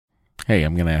Hey,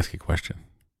 I'm going to ask you a question.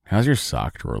 How's your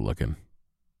sock drawer looking?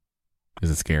 Is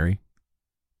it scary?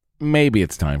 Maybe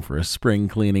it's time for a spring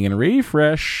cleaning and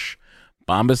refresh.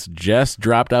 Bombas just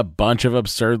dropped a bunch of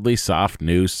absurdly soft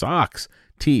new socks,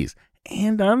 tees,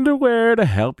 and underwear to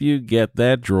help you get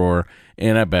that drawer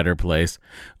in a better place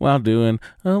while doing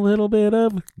a little bit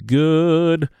of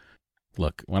good.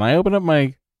 Look, when I open up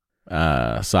my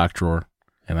sock drawer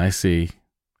and I see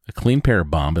a clean pair of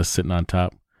Bombas sitting on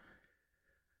top,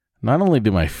 not only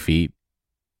do my feet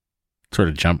sort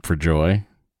of jump for joy,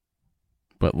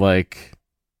 but I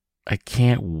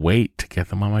can't wait to get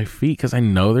them on my feet because I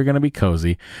know they're going to be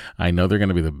cozy. I know they're going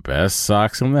to be the best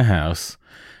socks in the house,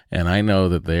 and I know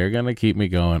that they're going to keep me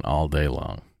going all day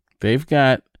long. They've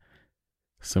got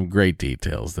some great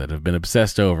details that have been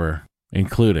obsessed over,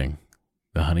 including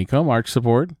the honeycomb arch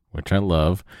support, which I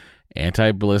love,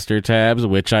 anti-blister tabs,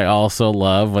 which I also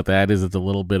love. What that is, it's a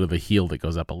little bit of the heel that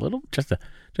goes up a little, just a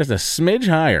smidge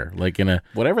higher, like in a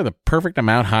whatever the perfect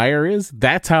amount higher is.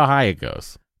 That's how high it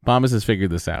goes. Bombas has figured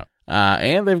this out.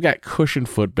 And they've got cushioned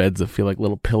footbeds that feel like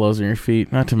little pillows on your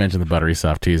feet, not to mention the buttery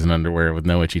soft tees and underwear with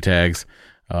no itchy tags.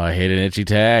 Oh, I hate an itchy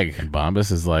tag. And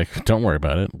Bombas is like, don't worry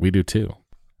about it. We do too.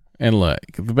 And look,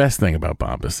 the best thing about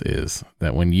Bombas is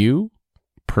that when you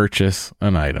purchase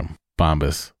an item,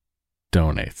 Bombas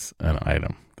donates an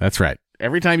item. That's right.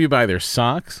 Every time you buy their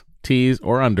socks, tees,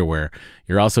 or underwear,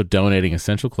 you're also donating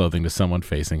essential clothing to someone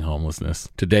facing homelessness.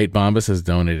 To date, Bombas has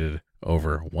donated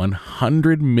over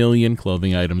 100 million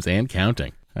clothing items and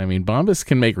counting. I mean, Bombas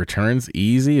can make returns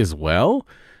easy as well.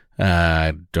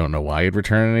 I don't know why you'd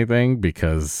return anything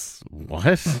because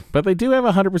what? But they do have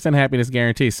a 100% happiness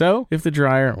guarantee. So if the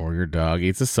dryer or your dog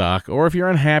eats a sock, or if you're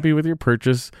unhappy with your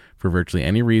purchase for virtually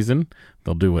any reason,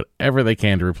 they'll do whatever they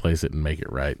can to replace it and make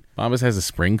it right. Bombas has a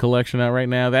spring collection out right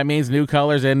now. That means new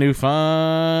colors and new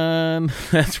fun.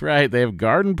 That's right. They have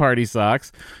garden party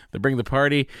socks that bring the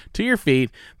party to your feet.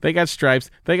 They got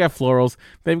stripes. They got florals.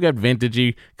 They've got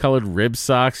vintagey colored rib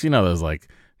socks. You know, those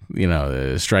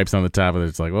stripes on the top of it.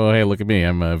 It's like, oh, hey, look at me.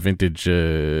 I'm a vintage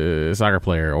soccer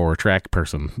player or track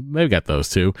person. They've got those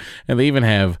too. And they even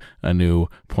have a new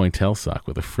pointelle sock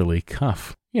with a frilly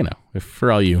cuff. You know, if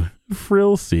for all you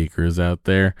frill seekers out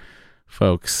there,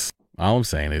 folks, all I'm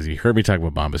saying is you heard me talk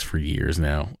about Bombas for years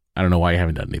now. I don't know why you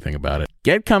haven't done anything about it.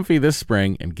 Get comfy this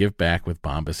spring and give back with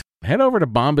Bombas. Head over to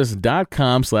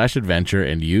bombas.com/adventure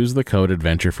and use the code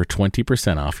adventure for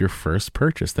 20% off your first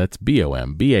purchase. That's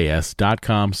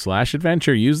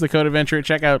bombas.com/adventure. Use the code adventure at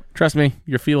checkout. Trust me,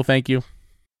 your feet will thank you.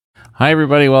 Hi,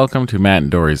 everybody. Welcome to Matt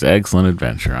and Dory's Excellent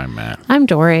Adventure. I'm Matt. I'm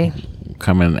Dory.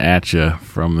 Coming at you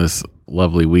from this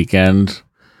lovely weekend.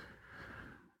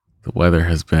 The weather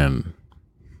has been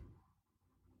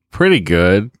pretty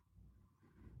good.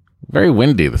 Very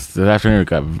windy. This afternoon it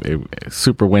got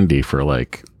super windy for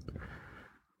like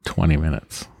 20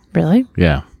 minutes. Really?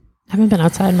 Yeah. I haven't been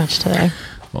outside much today.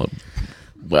 Well,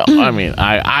 I mean,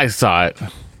 I saw it.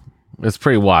 It's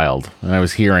pretty wild, and I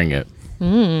was hearing it.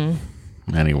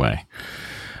 Anyway.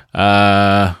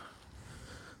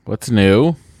 What's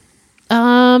new?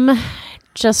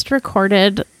 Just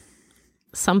recorded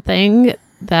something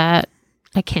that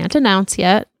I can't announce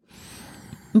yet,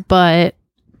 but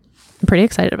I'm pretty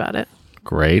excited about it.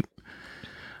 Great.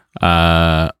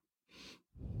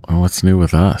 What's new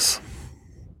with us?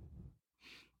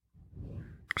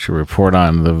 Should we report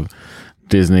on the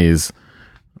Disney's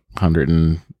 $100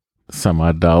 and some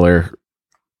odd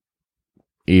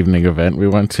evening event we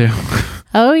went to?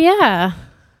 Oh, yeah.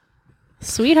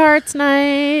 Sweethearts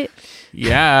Night.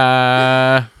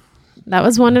 Yeah. That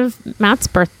was one of Matt's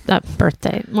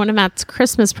birthday. One of Matt's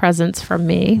Christmas presents from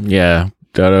me. Yeah.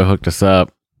 Dodo hooked us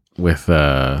up with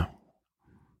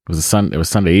it was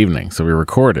Sunday evening, so we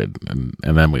recorded and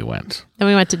then we went. Then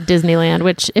we went to Disneyland,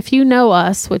 which if you know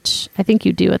us, which I think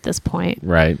you do at this point.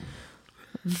 Right.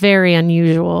 Very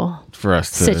unusual for us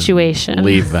to situation.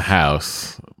 Leave the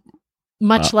house.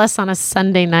 Much less on a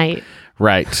Sunday night.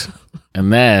 Right.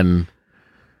 And then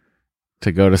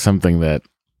to go to something that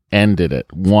ended at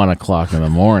 1:00 in the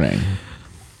morning.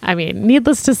 I mean,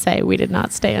 needless to say, we did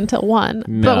not stay until 1.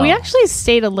 No. But we actually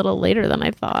stayed a little later than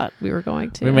I thought we were going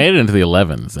to. We made it into the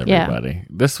 11s, everybody. Yeah.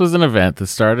 This was an event that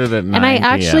started at 9 And I p.m.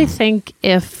 actually think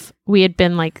if we had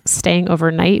been like staying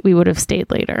overnight, we would have stayed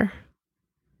later.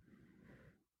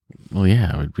 Well,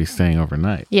 yeah, we'd be staying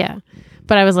overnight. Yeah.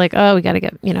 But I was like, oh, we got to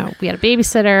get, we had a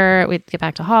babysitter. We'd get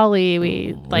back to Holly.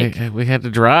 We had to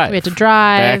drive. We had to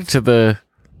drive. Back to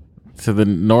the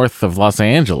north of Los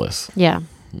Angeles. Yeah.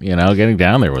 Getting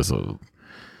down there was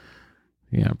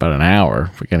about an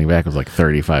hour. But getting back was like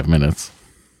 35 minutes.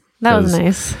 That was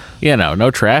 'Cause, nice.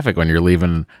 no traffic when you're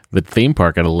leaving the theme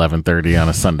park at 11:30 on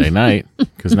a Sunday night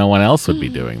because no one else would be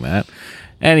doing that.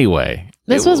 Anyway,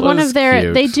 This it was one of their,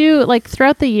 cute. they do, like,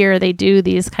 throughout the year, they do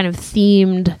these kind of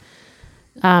themed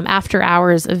after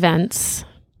hours events.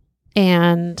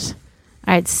 And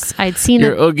I'd seen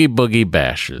your it. Oogie Boogie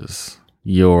Bashes,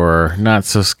 your Not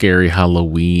So Scary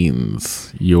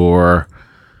Halloweens, your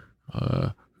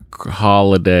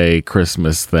holiday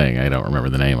Christmas thing I don't remember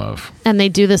the name of. And they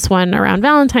do this one around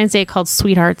Valentine's Day called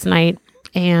Sweethearts Night.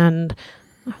 And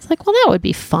I was like, well, that would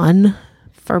be fun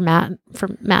for Matt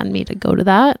and me to go to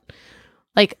that.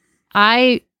 Like,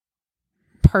 I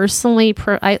personally,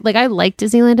 I like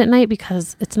Disneyland at night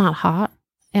because it's not hot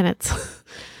and it's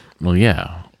Well,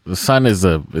 yeah, the sun is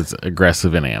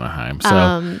aggressive in Anaheim,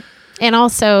 so and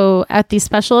also at these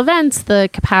special events, the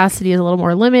capacity is a little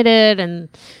more limited, and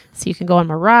so you can go on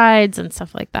more rides and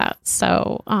stuff like that.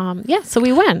 So, so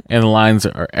we went. and the lines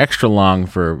are extra long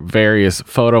for various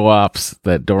photo ops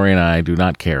that Dory and I do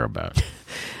not care about.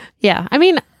 Yeah, I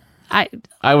mean,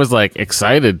 I was like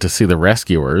excited to see the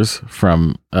Rescuers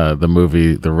from the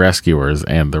movie The Rescuers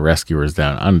and The Rescuers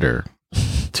Down Under.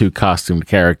 Two costumed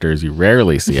characters you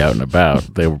rarely see out and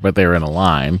about. They were in a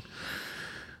line.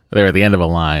 They were at the end of a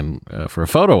line for a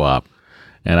photo op,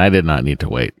 and I did not need to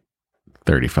wait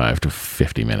 35 to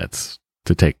 50 minutes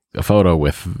to take a photo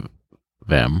with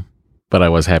them, but I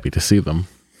was happy to see them.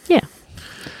 Yeah.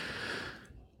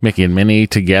 Mickey and Minnie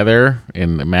together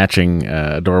in matching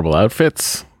adorable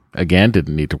outfits. Again,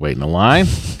 didn't need to wait in a line.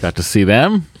 Got to see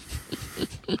them.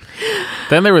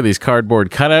 Then there were these cardboard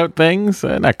cutout things.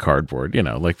 Not cardboard,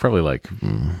 probably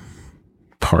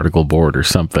particle board or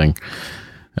something.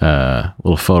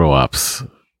 Little photo ops.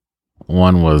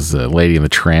 One was Lady and the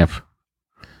Tramp.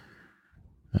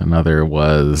 Another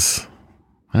was,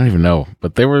 I don't even know,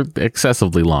 but they were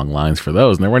excessively long lines for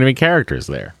those, and there weren't even characters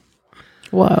there.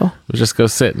 Whoa. We'll just go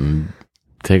sit and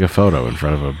take a photo in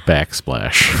front of a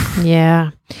backsplash.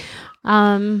 Yeah.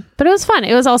 But it was fun.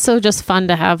 It was also just fun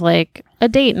to have like a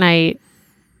date night,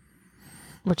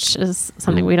 which is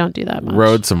something we don't do that much.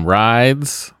 Rode some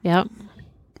rides. Yep.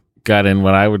 Got in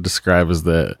what I would describe as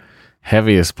the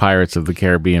heaviest Pirates of the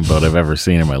Caribbean boat I've ever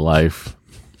seen in my life.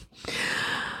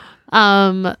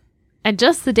 And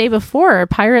just the day before,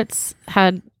 Pirates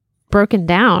had broken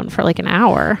down for like an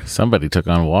hour. Somebody took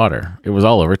on water. It was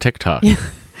all over TikTok.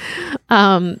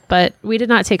 But we did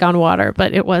not take on water,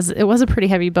 but it was a pretty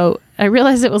heavy boat. I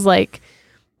realized it was like,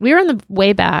 we were in the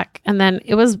way back, and then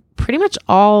it was pretty much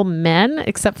all men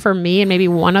except for me and maybe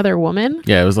one other woman.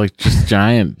 Yeah, it was like just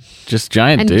giant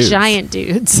And dudes. giant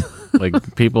dudes.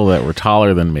 Like people that were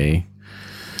taller than me.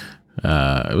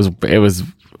 It was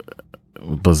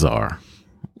bizarre.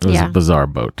 It was a bizarre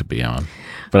boat to be on.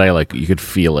 But you could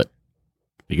feel it.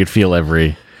 You could feel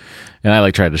and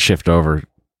I tried to shift over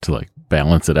to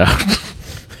balance it out.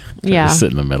 Yeah. Just sit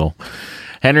in the middle.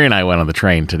 Henry and I went on the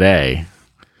train today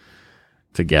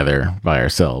together by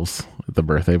ourselves at the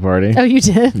birthday party. Oh, you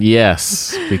did?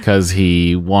 Yes, because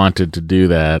he wanted to do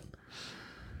that.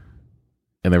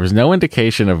 And there was no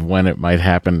indication of when it might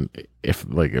happen, if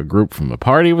a group from the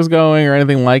party was going or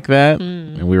anything like that.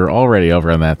 And we were already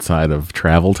over on that side of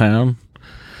Travel Town.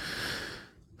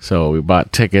 So we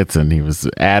bought tickets, and he was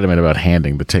adamant about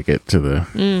handing the ticket to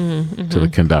the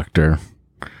conductor.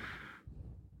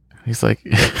 He's like,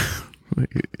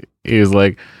 he was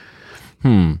like,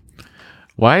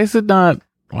 why is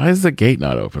the gate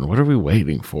not open? What are we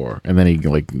waiting for? And then he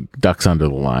ducks under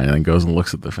the line and then goes and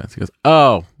looks at the fence. He goes,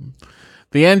 oh,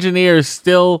 the engineer is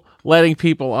still letting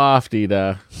people off,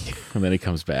 Dita. And then he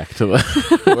comes back to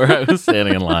where I was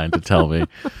standing in line to tell me.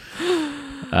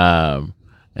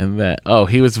 And then,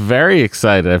 he was very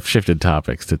excited. I've shifted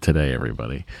topics to today,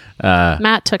 everybody.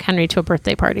 Matt took Henry to a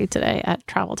birthday party today at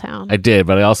Travel Town. I did,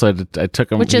 but I also I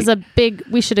took him. Which is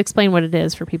we should explain what it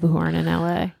is for people who aren't in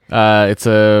LA. It's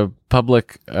a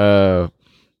public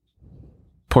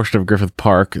portion of Griffith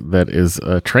Park that is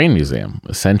a train museum,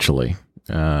 essentially.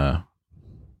 A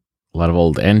lot of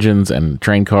old engines and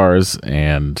train cars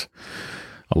and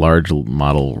a large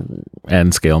model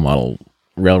and scale model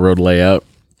railroad layout.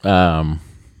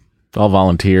 All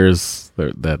volunteers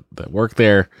that work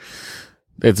there.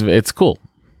 It's cool.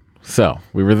 So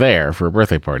we were there for a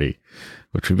birthday party,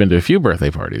 which we've been to a few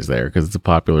birthday parties there because it's a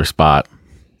popular spot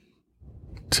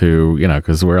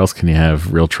because where else can you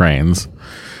have real trains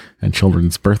and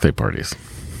children's birthday parties?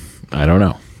 I don't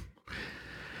know.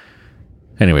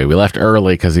 Anyway, we left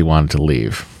early because he wanted to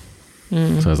leave.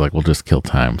 So I was like, we'll just kill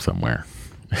time somewhere.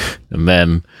 And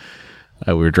then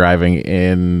we were driving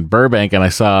in Burbank, and I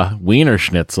saw Wiener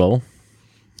Schnitzel.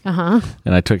 Uh-huh.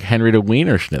 And I took Henry to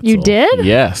Wiener Schnitzel. You did?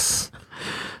 Yes.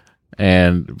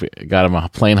 and got him a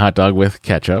plain hot dog with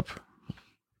ketchup.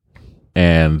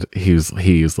 And he's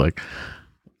like,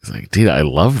 Dita, I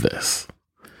love this.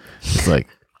 He's like,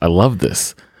 I love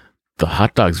this. The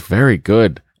hot dog's very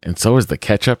good, and so is the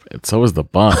ketchup, and so is the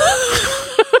bun.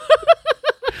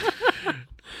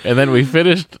 And then we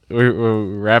finished, we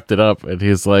wrapped it up, and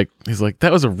he's like,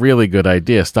 that was a really good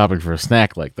idea, stopping for a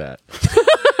snack like that.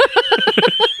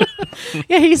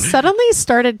 Yeah, he suddenly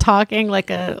started talking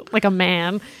like a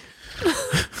man.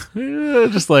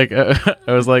 Just like I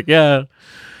was like, yeah.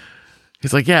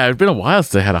 He's like, yeah, it'd been a while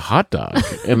since I had a hot dog,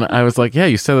 and I was like, yeah,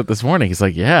 you said that this morning. He's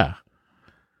like, yeah,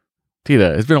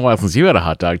 Tita, it's been a while since you had a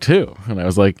hot dog too, and I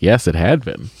was like, yes, it had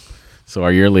been. So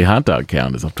our yearly hot dog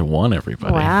count is up to 1,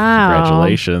 everybody. Wow.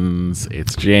 Congratulations.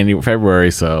 It's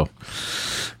February, so I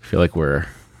feel like we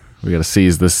got to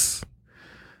seize this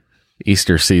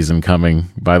Easter season coming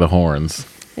by the horns.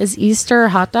 Is Easter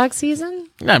hot dog season?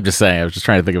 No, I'm just saying. I was just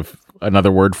trying to think of another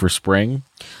word for spring,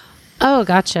 Oh,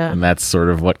 gotcha. and that's sort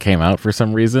of what came out for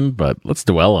some reason, but let's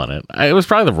dwell on it. It was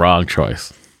probably the wrong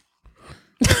choice.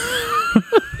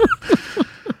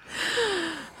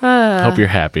 Hope you're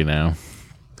happy now.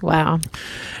 Wow.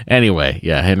 Anyway,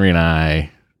 yeah, Henry and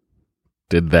I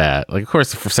did that. Like, of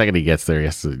course, the second he gets there, he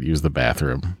has to use the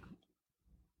bathroom.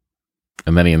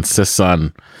 And then he insists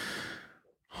on,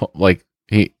 like,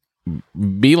 he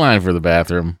beeline for the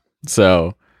bathroom.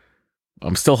 So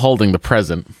I'm still holding the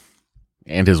present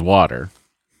and his water.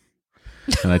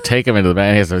 And I take him into the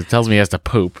bathroom. He tells me he has to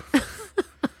poop.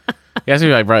 He asked me,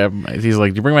 he's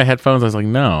like, do you bring my headphones? I was like,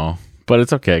 no. But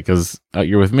it's okay, because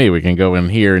you're with me. We can go in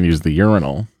here and use the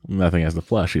urinal. Nothing has to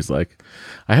flush. He's like,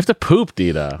 I have to poop,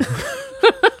 Dita.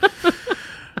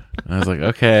 I was like,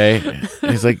 okay.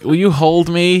 And he's like, will you hold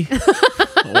me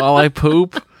while I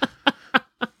poop?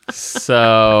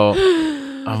 So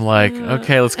I'm like,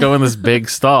 okay, let's go in this big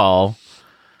stall.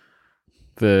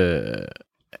 And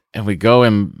we go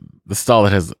in the stall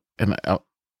that has, and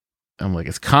I'm like,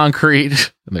 it's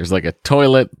concrete, and there's like a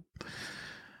toilet.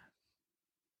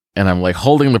 And I'm like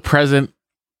holding the present,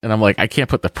 and I'm like, I can't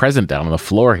put the present down on the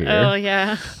floor here. Oh,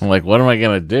 yeah. I'm like, what am I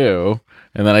going to do?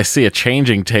 And then I see a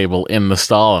changing table in the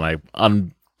stall, and I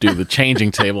undo the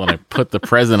changing table, and I put the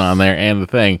present on there and the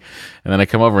thing. And then I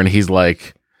come over, and he's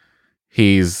like,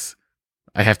 I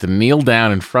have to kneel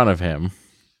down in front of him,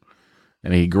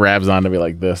 and he grabs onto me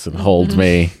like this and holds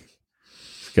me.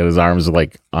 He's got his arms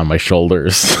like on my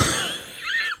shoulders.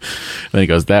 Then he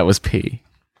goes, that was pee.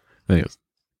 Then he goes,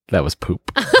 that was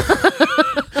poop.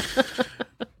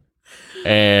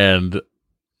 And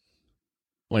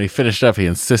when he finished up, he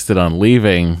insisted on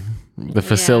leaving the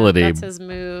facility that's his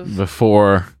move.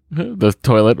 before the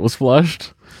toilet was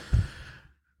flushed.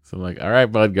 So I'm like, all right,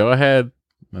 bud, go ahead.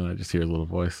 And I just hear his little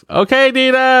voice, okay,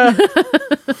 Dita.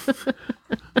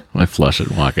 I flush it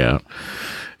and walk out.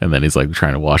 And then he's like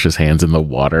trying to wash his hands in the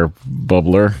water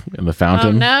bubbler in the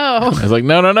fountain. Oh, no. I was like,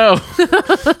 no.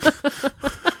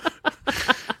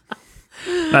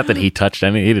 Not that he touched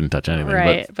anything. He didn't touch anything.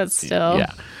 Right, but still.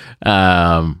 Yeah.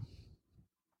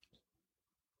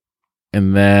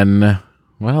 And then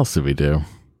what else did we do?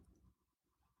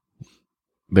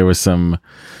 There was some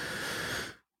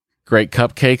great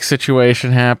cupcake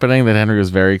situation happening that Henry was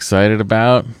very excited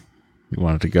about. He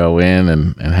wanted to go in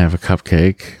and have a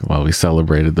cupcake while we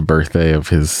celebrated the birthday of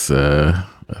his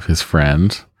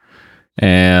friend.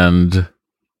 And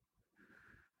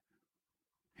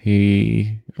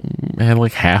he had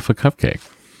like half a cupcake.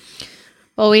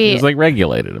 Well, he was like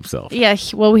regulated himself. Yeah.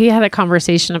 We had a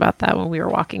conversation about that when we were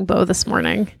walking Bo this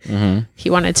morning. Mm-hmm. He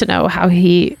wanted to know how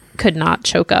he could not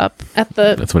choke up at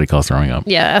the... That's what he calls throwing up.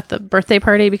 Yeah, at the birthday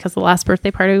party, because the last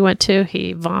birthday party we went to,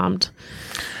 he vommed.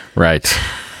 Right.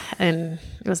 And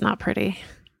it was not pretty.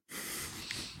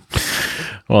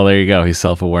 Well, there you go. He's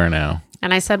self-aware now.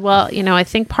 And I said, well, I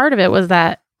think part of it was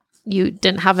that you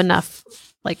didn't have enough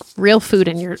like real food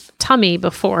in your tummy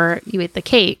before you ate the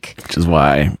cake. Which is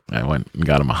why I went and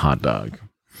got him a hot dog.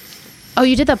 Oh,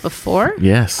 you did that before?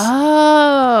 Yes.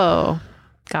 Oh,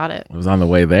 got it. It was on the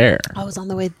way there. I was on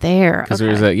the way there. Because there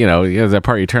was that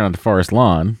part you turn onto Forest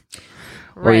Lawn.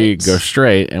 Or you go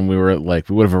straight, and we were like,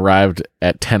 we would have arrived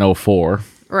at 10:04.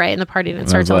 Right, and the party didn't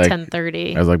start till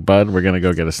 10:30. I was like, bud, we're going to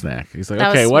go get a snack. He's like,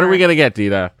 That okay, what are we going to get,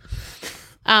 Dita?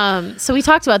 So we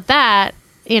talked about that.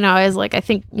 I was like, I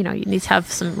think, you need to have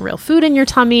some real food in your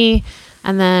tummy,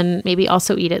 and then maybe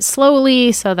also eat it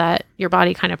slowly so that your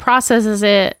body kind of processes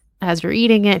it as you're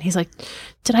eating it. And he's like,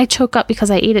 did I choke up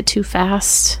because I ate it too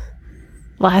fast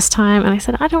last time? And I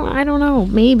said, I don't know,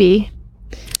 maybe.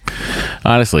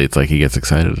 Honestly, it's like he gets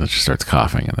excited and just starts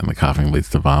coughing, and then the coughing leads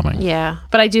to vomiting. Yeah,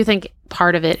 but I do think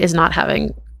part of it is not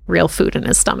having real food in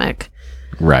his stomach.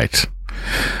 Right.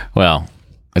 Well,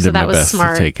 I did my best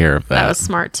to take care of that. That was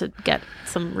smart to get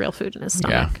some real food in his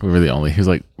stomach. Yeah, we were the only. He was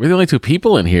like, "We're the only two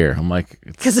people in here." I'm like,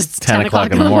 because it's 10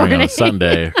 o'clock in the morning on a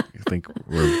Sunday. I think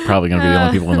we're probably going to be the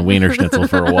only people in the Wiener Schnitzel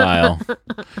for a while.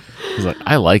 He's like,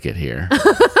 "I like it here."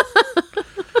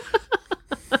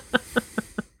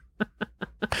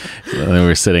 So then we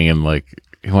were sitting in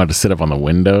he wanted to sit up on the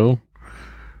window.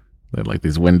 They had like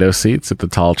these window seats at the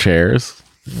tall chairs.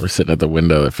 We're sitting at the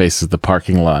window that faces the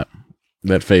parking lot.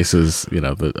 That faces,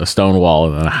 a stone wall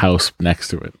and then a house next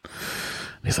to it.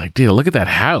 And he's like, dude, look at that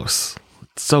house.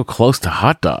 It's so close to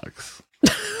hot dogs.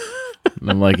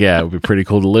 And I'm like, yeah, it would be pretty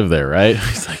cool to live there, right?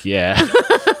 He's like, yeah.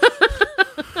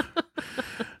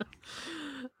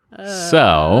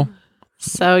 So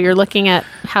you're looking at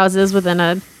houses within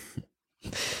a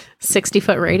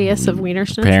 60-foot radius of Wiener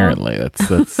Schnitzel? Apparently.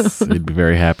 That's he'd be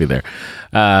very happy there.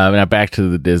 Now back to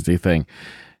the Disney thing.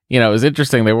 It was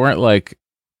interesting. They weren't like,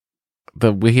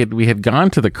 we had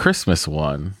gone to the Christmas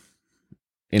one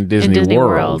in Disney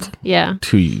World. Yeah.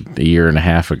 A year and a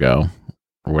half ago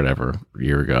or whatever, a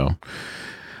year ago.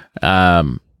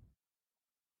 And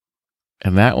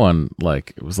that one,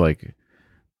 it was like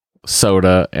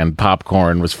soda and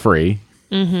popcorn was free.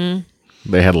 Mm-hmm.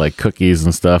 They had cookies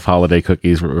and stuff, holiday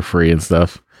cookies were free and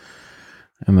stuff.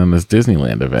 And then this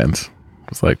Disneyland event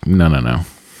was like, no.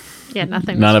 Yeah,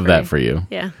 nothing. None of that for you.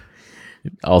 Yeah.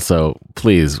 Also,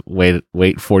 please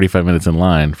wait 45 minutes in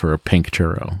line for a pink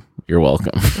churro. You're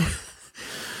welcome.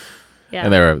 Yeah.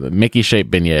 And there are the Mickey-shaped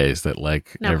beignets that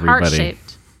everybody...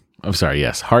 heart-shaped. I'm sorry,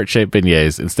 yes. Heart-shaped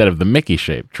beignets instead of the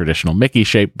Mickey-shaped, traditional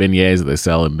Mickey-shaped beignets that they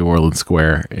sell in New Orleans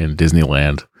Square in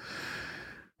Disneyland.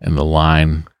 And the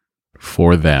line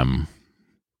for them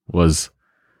was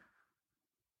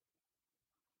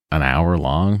an hour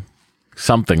long.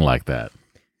 Something like that.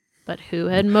 But who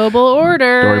had mobile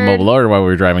order? Dory mobile order while we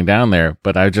were driving down there.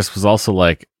 But I just was also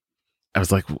I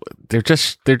was like, they're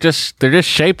just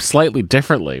shaped slightly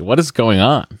differently. What is going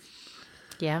on?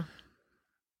 Yeah.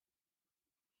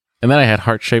 And then I had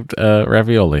heart-shaped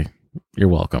ravioli. You're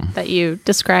welcome. That you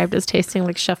described as tasting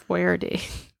like Chef Boyardee.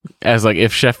 As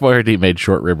if Chef Boyardee made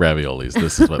short rib raviolis,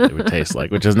 this is what they would taste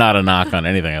like, which is not a knock on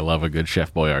anything. I love a good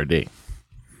Chef Boyardee.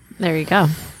 There you go.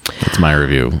 That's my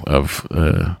review of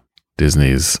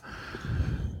Disney's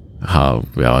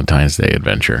Valentine's Day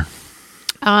adventure.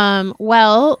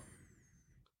 Well,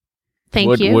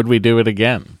 thank you. Would we do it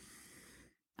again?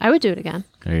 I would do it again.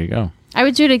 There you go. I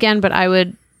would do it again, but I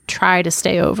would try to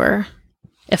stay over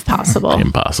if possible.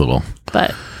 Impossible.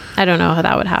 But I don't know how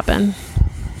that would happen.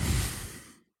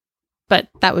 But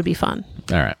that would be fun.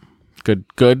 All right. Good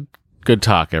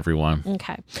talk, everyone.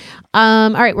 Okay.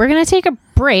 All right. We're going to take a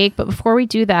break. But before we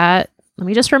do that, let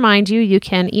me just remind you, you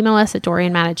can email us at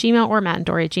DoryandMatt@gmail.com or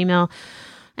MattandDory@gmail.com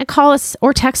and call us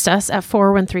or text us at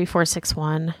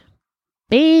 413-461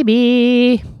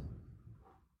 baby.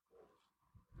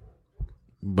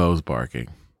 Bo's barking.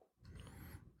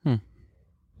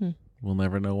 We'll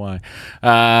never know why.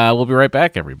 We'll be right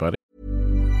back, everybody.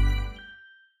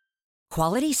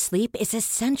 Quality sleep is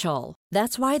essential.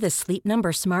 That's why the Sleep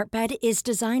Number Smart Bed is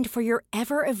designed for your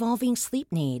ever-evolving sleep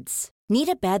needs. Need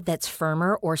a bed that's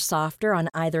firmer or softer on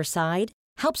either side?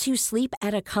 Helps you sleep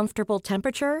at a comfortable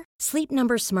temperature? Sleep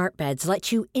Number Smart Beds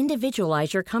let you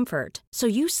individualize your comfort, so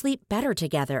you sleep better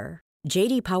together.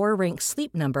 J.D. Power ranks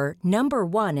Sleep Number number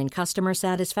 1 in customer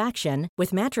satisfaction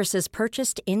with mattresses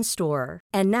purchased in-store.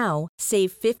 And now,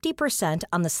 save 50%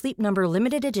 on the Sleep Number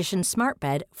Limited Edition Smart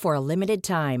Bed for a limited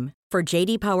time. For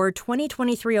J.D. Power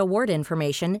 2023 award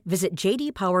information, visit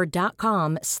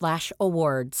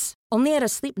jdpower.com/awards. Only at a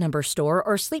Sleep Number store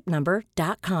or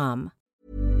sleepnumber.com.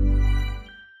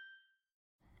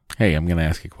 Hey, I'm going to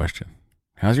ask you a question.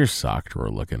 How's your sock drawer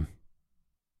looking?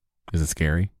 Is it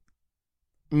scary?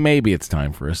 Maybe it's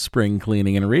time for a spring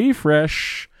cleaning and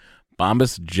refresh.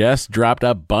 Bombas just dropped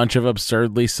a bunch of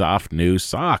absurdly soft new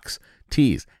socks,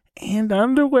 tees, and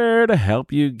underwear to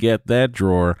help you get that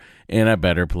drawer in a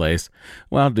better place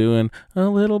while doing a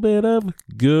little bit of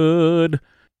good.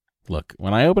 Look,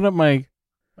 when I open up my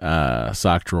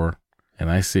sock drawer and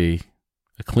I see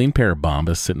a clean pair of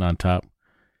Bombas sitting on top,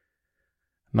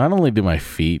 not only do my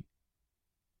feet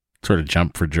sort of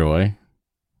jump for joy,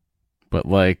 but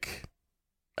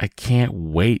I can't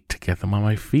wait to get them on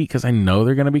my feet because I know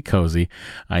they're going to be cozy.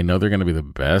 I know they're going to be the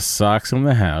best socks in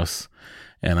the house.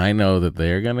 And I know that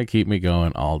they're going to keep me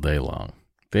going all day long.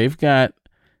 They've got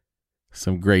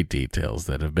some great details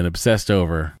that have been obsessed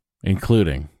over,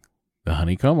 including the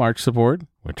honeycomb arch support,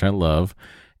 which I love,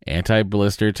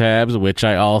 Anti-blister tabs, which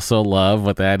I also love.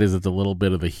 What that is, it's a little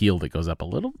bit of the heel that goes up a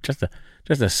little, just a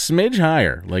smidge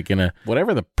higher, like in a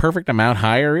whatever the perfect amount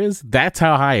higher is. That's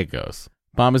how high it goes.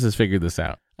 Bombas has figured this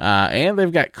out. And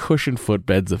they've got cushioned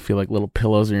footbeds that feel like little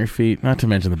pillows on your feet. Not to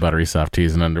mention the buttery soft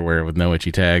tees and underwear with no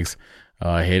itchy tags.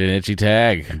 Oh, I hate an itchy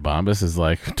tag. And Bombas is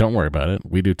like, don't worry about it.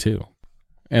 We do too.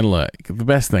 And look, the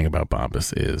best thing about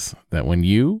Bombas is that when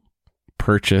you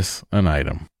purchase an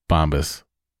item, Bombas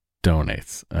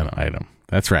donates an item.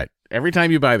 That's right. Every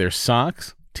time you buy their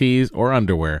socks, tees, or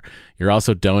underwear, you're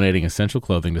also donating essential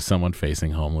clothing to someone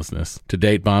facing homelessness. To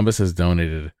date, Bombas has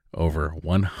donated over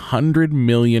 100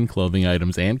 million clothing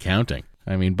items and counting.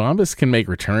 I mean, Bombas can make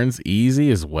returns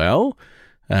easy as well.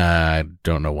 I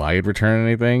don't know why you'd return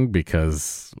anything,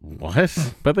 because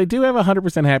what? But they do have a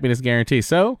 100% happiness guarantee.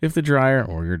 So if the dryer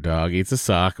or your dog eats a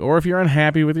sock, or if you're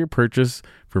unhappy with your purchase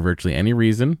for virtually any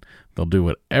reason, they'll do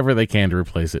whatever they can to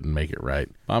replace it and make it right.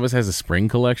 Bombas has a spring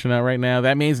collection out right now.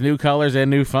 That means new colors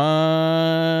and new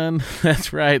fun.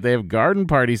 That's right. They have garden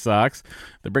party socks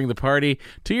that bring the party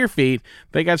to your feet.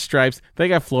 They got stripes. They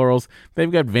got florals.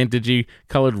 They've got vintagey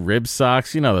colored rib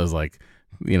socks. You know, those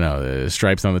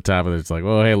stripes on the top of it. It's like,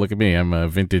 oh, hey, look at me. I'm a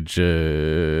vintage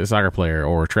soccer player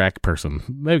or track person.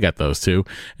 They've got those too.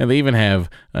 And they even have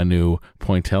a new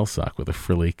pointelle sock with a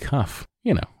frilly cuff.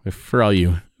 You know, if for all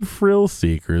you frill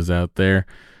seekers out there,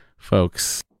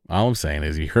 folks, all I'm saying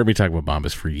is you heard me talk about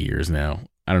Bombas for years now.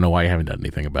 I don't know why you haven't done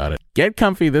anything about it. Get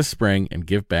comfy this spring and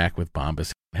give back with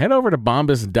Bombas. Head over to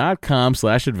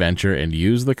bombas.com/adventure and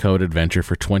use the code adventure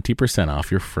for 20% off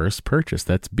your first purchase.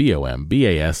 That's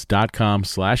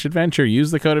bombas.com/adventure. Use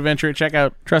the code adventure at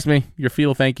checkout. Trust me, your feet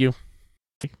will thank you.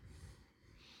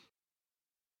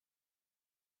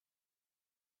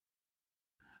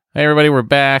 Hey, everybody, we're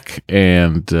back,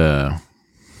 and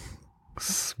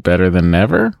it's better than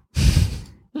ever.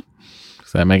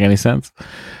 Does that make any sense?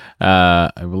 I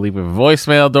believe we have a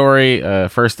voicemail, Dory.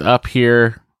 First up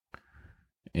here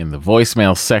in the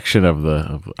voicemail section of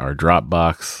our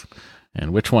Dropbox.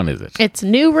 And which one is it? It's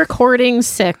new recording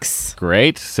 6.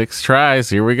 Great. 6 tries.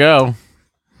 Here we go.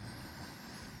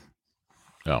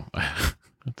 Oh,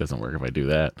 it doesn't work if I do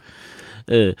that.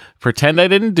 Pretend I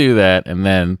didn't do that, and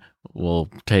then we'll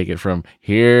take it from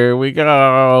here we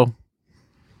go.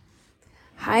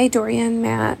 Hi, Dorian,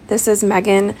 Matt. This is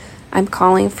Megan. I'm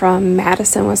calling from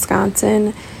Madison,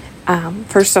 Wisconsin.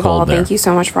 First of all, thank you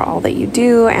so much for all that you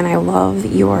do, and I love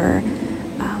your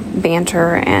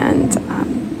banter and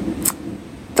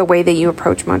the way that you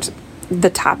approach the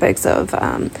topics of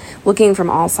looking from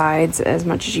all sides as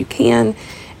much as you can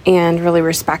and really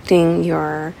respecting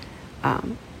your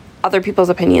other people's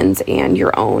opinions and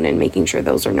your own and making sure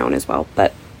those are known as well.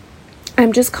 But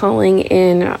I'm just calling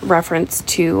in reference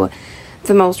to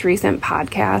the most recent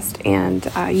podcast, and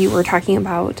you were talking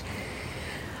about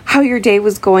how your day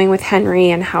was going with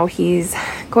Henry and how he's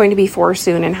going to be 4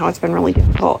 soon and how it's been really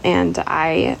difficult. And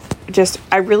I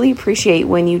really appreciate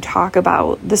when you talk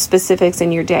about the specifics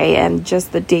in your day and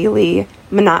just the daily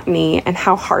monotony and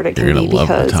how hard it can be,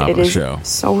 because it is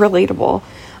so relatable.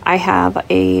 I have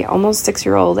a almost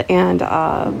 6-year-old and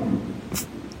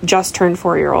just turned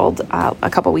 4-year-old a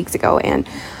couple weeks ago, and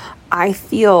I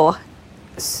feel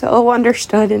so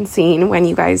understood and seen when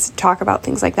you guys talk about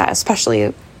things like that,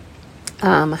 especially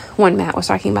when Matt was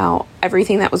talking about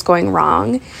everything that was going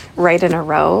wrong right in a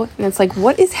row. And it's like,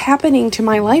 what is happening to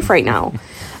my life right now?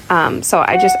 So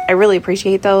I really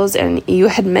appreciate those. And you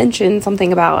had mentioned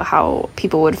something about how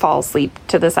people would fall asleep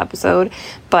to this episode,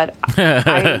 but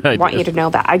I want you to know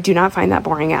that I do not find that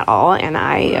boring at all. And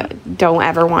I don't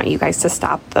ever want you guys to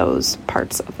stop those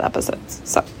parts of the episodes.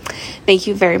 So thank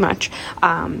you very much.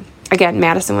 Again,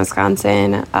 Madison,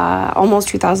 Wisconsin, almost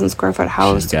 2,000 square foot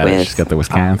house she's got the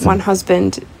Wisconsin. 1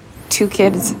 husband, 2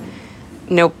 kids.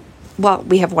 Nope. Well,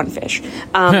 we have 1 fish.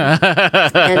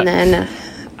 And then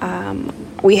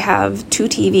we have 2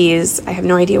 TVs. I have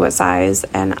no idea what size,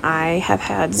 and I have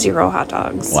had 0 hot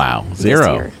dogs. Wow,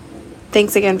 0.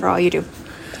 Thanks again for all you do.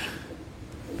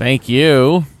 Thank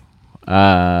you,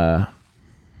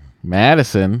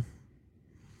 Madison.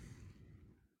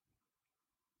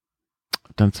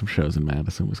 Done some shows in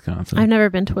Madison, Wisconsin. I've never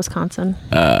been to Wisconsin.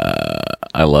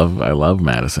 I love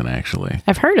Madison, actually.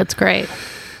 I've heard it's great.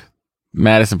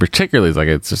 Madison particularly is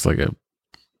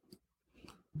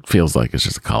feels like it's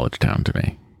just a college town to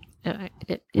me.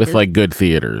 It with is, like good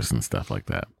theaters and stuff like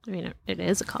that. I mean, it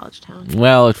is a college town.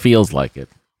 Well, it feels like it.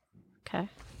 Okay.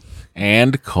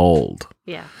 And cold.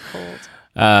 Yeah, cold.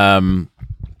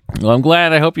 Well, I'm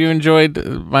glad. I hope you enjoyed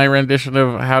my rendition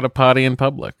of How to Potty in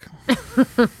Public.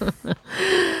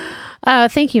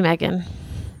 Thank you, Megan.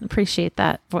 Appreciate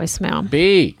that voicemail.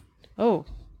 B. Oh,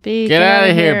 B, Get out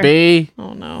of here, B.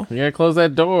 Oh, no. You gotta close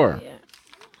that door. Yeah.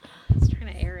 I was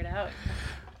trying to air it out.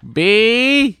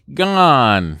 B,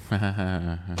 gone.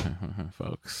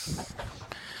 Folks.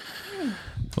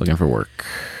 Looking for work.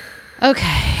 Okay.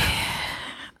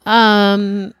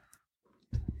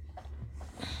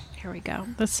 Here we go.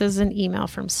 This is an email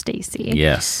from Stacy.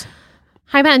 Yes.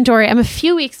 Hi, Matt and Dory. I'm a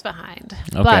few weeks behind,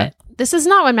 Okay. but this is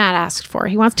not what Matt asked for.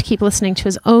 He wants to keep listening to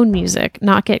his own music,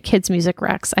 not get kids' music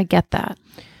recs. I get that.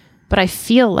 But I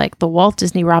feel like the Walt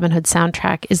Disney Robin Hood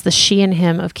soundtrack is the She and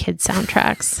Him of kids'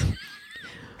 soundtracks.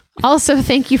 Also,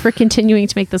 thank you for continuing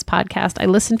to make this podcast. I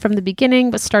listened from the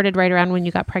beginning, but started right around when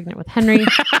you got pregnant with Henry.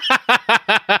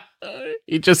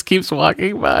 He just keeps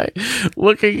walking by,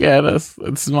 looking at us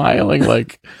and smiling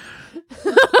like,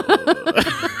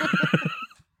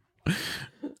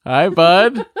 hi,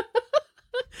 bud.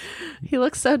 He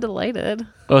looks so delighted.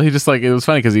 Well, he just like, it was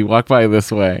funny because he walked by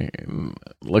this way, and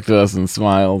looked at us and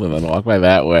smiled, and then walked by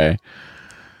that way.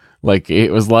 Like,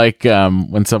 it was like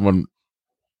when someone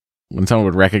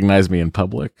would recognize me in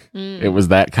public. It was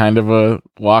that kind of a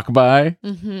walk by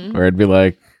where it'd be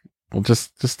like, well,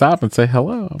 just stop and say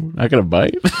hello. I'm not going to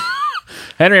bite.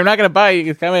 Henry, I'm not going to bite. You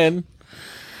can come in.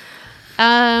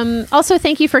 Also,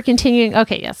 thank you for continuing.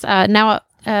 Okay, yes. Now,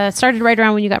 started right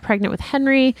around when you got pregnant with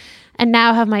Henry, and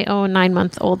now have my own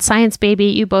 9-month-old science baby.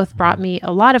 You both brought me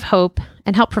a lot of hope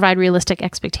and helped provide realistic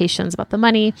expectations about the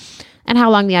money and how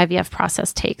long the IVF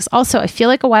process takes. Also, I feel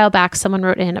like a while back, someone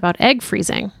wrote in about egg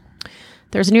freezing.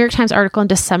 There's a New York Times article in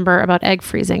December about egg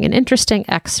freezing, an interesting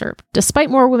excerpt.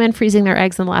 Despite more women freezing their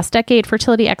eggs in the last decade,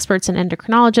 fertility experts and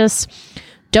endocrinologists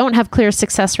don't have clear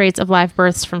success rates of live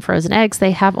births from frozen eggs.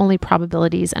 They have only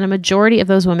probabilities, and a majority of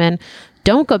those women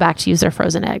don't go back to use their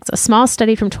frozen eggs. A small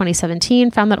study from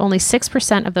 2017 found that only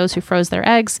 6% of those who froze their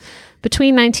eggs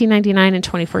between 1999 and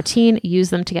 2014 used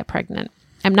them to get pregnant.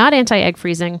 I'm not anti-egg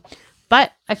freezing,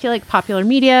 but I feel like popular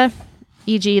media,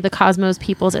 e.g. the Cosmos,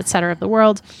 Peoples, etc. of the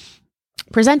world,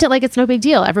 present it like it's no big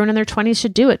deal. Everyone in their 20s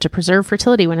should do it to preserve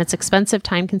fertility when it's expensive,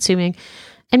 time-consuming,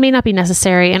 and may not be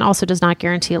necessary, and also does not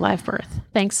guarantee a live birth.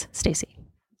 Thanks, Stacy.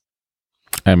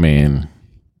 I mean,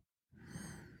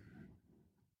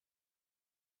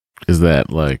 is that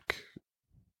like,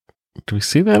 do we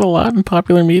see that a lot in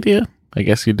popular media? I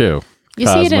guess you do. You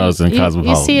Cosmos see it in, and Cosmopolitan.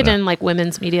 You see it in like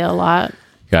women's media a lot.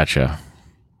 Gotcha.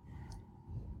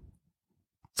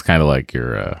 It's kind of like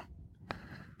your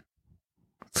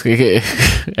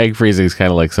egg freezing is kind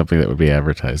of like something that would be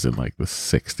advertised in like the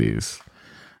 60s.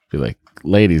 Be like,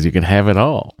 ladies, you can have it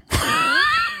all.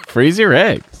 Freeze your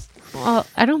eggs. Well,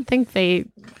 I don't think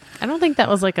that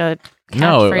was like a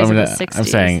No, catchphrase of the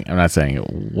 60s. I'm not saying it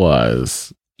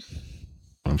was.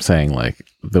 I'm saying like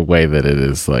the way that it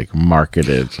is like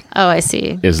marketed. Oh, I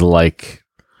see. Is like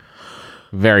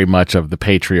very much of the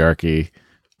patriarchy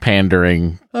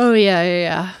pandering. Oh,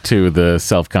 yeah. To the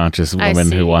self-conscious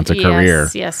woman who wants a career.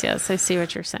 Yes. I see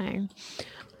what you're saying.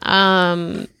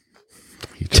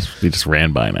 He just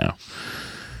ran by now.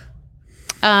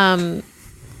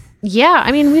 Yeah,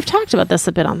 I mean, we've talked about this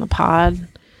a bit on the pod,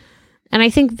 and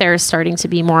I think there's starting to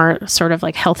be more sort of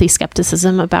like healthy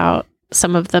skepticism about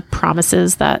some of the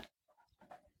promises that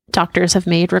doctors have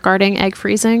made regarding egg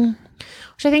freezing,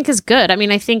 which I think is good. I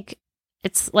mean, I think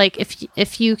it's like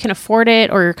if you can afford it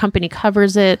or your company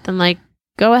covers it, then like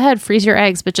go ahead, freeze your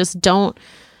eggs, but just don't.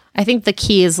 I think the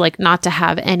key is like not to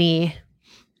have any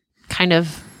kind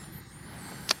of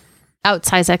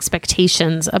outsized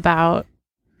expectations about,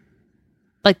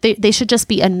 like they should just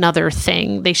be another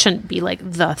thing. They shouldn't be like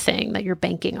the thing that you're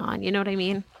banking on. You know what I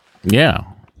mean? Yeah.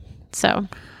 So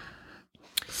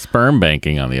sperm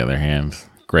banking, on the other hand,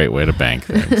 great way to bank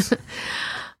things.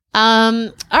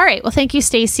 All right. Well, thank you,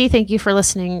 Stacy. Thank you for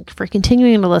listening, for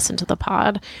continuing to listen to the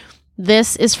pod.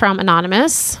 This is from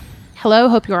Anonymous. Hello,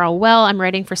 hope you are all well. I'm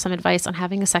writing for some advice on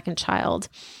having a second child.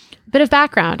 A bit of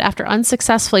background. After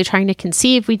unsuccessfully trying to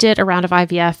conceive, we did a round of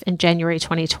IVF in January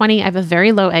 2020. I have a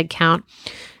very low egg count,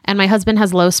 and my husband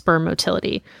has low sperm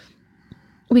motility.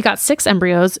 We got 6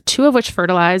 embryos, 2 of which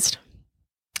fertilized,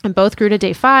 and both grew to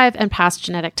day 5 and passed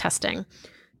genetic testing.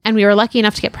 And we were lucky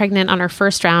enough to get pregnant on our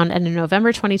first round, and in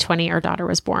November 2020, our daughter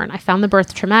was born. I found the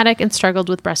birth traumatic and struggled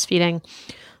with breastfeeding.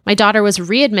 My daughter was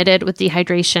readmitted with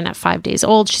dehydration at 5 days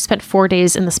old. She spent 4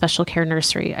 days in the special care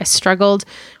nursery. I struggled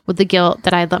with the guilt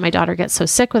that I had let my daughter get so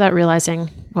sick without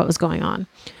realizing what was going on.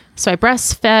 So I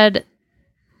breastfed,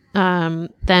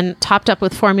 then topped up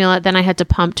with formula. Then I had to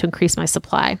pump to increase my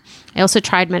supply. I also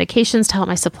tried medications to help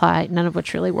my supply, none of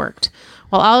which really worked.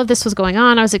 While all of this was going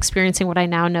on, I was experiencing what I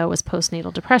now know was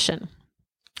postnatal depression.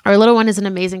 Our little one is an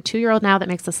amazing 2-year-old now that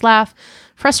makes us laugh,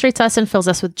 frustrates us, and fills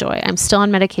us with joy. I'm still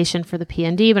on medication for the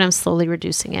PND, but I'm slowly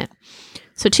reducing it.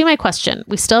 So to my question,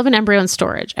 we still have an embryo in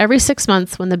storage. Every 6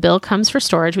 months when the bill comes for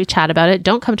storage, we chat about it,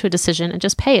 don't come to a decision, and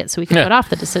just pay it so we can put off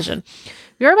the decision.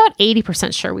 We are about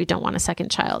 80% sure we don't want a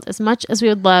second child. As much as we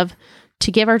would love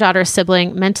to give our daughter a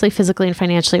sibling, mentally, physically, and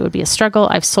financially, it would be a struggle.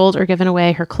 I've sold or given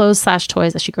away her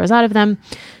clothes/toys as she grows out of them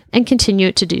and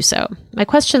continue to do so. My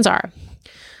questions are,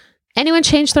 anyone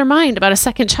change their mind about a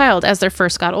second child as their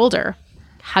first got older?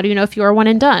 How do you know if you are one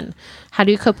and done? How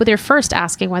do you cope with your first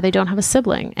asking why they don't have a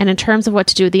sibling? And in terms of what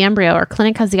to do with the embryo, our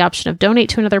clinic has the option of donate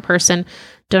to another person,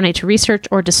 donate to research,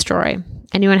 or destroy.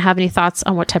 Anyone have any thoughts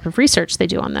on what type of research they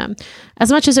do on them?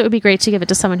 As much as it would be great to give it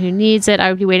to someone who needs it, I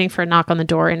would be waiting for a knock on the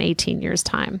door in 18 years'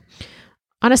 time.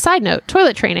 On a side note,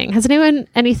 toilet training. Has anyone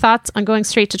any thoughts on going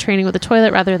straight to training with a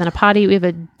toilet rather than a potty? We have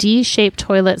a D-shaped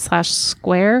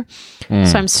toilet/square,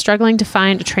 so I'm struggling to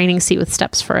find a training seat with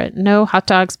steps for it. No hot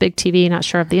dogs, big TV, not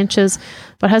sure of the inches,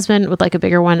 but husband would like a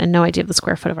bigger one and no idea of the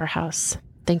square foot of our house.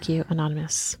 Thank you,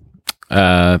 Anonymous.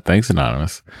 Thanks,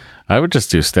 Anonymous. I would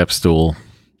just do step stool.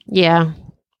 Yeah.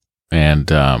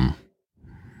 And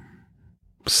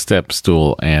step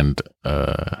stool and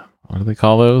what do they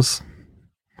call those?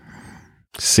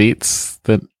 Seats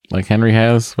that like Henry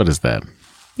has. What is that?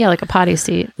 Yeah, like a potty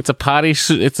seat. It's a potty.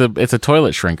 It's a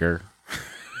toilet shrinker.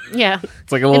 Yeah,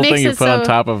 it's like a little thing you put on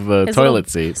top of the toilet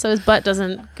seat, so his butt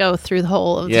doesn't go through the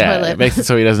hole of the toilet. Yeah, it makes it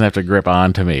so he doesn't have to grip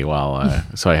onto me while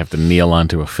so I have to kneel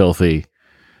onto a filthy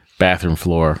bathroom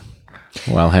floor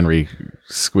while Henry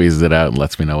squeezes it out and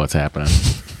lets me know what's happening.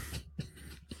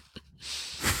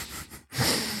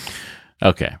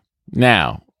 Okay,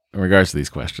 now in regards to these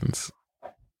questions.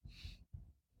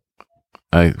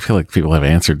 I feel like people have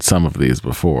answered some of these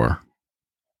before.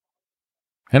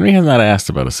 Henry has not asked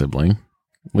about a sibling,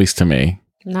 at least to me.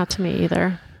 Not to me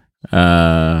either.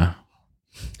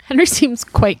 Henry seems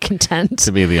quite content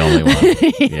to be the only one.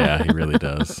 Yeah, he really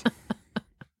does.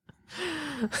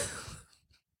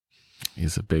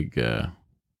 He's a big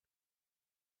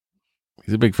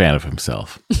fan of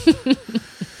himself.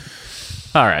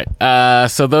 All right.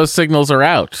 So those signals are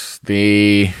out.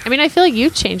 I mean, I feel like you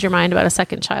changed your mind about a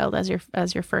second child as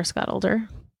your first got older.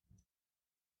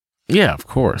 Yeah, of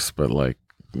course. But like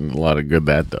a lot of good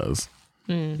that does.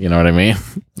 You know what I mean?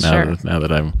 Now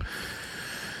that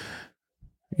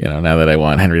I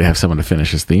want Henry to have someone to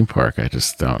finish his theme park, I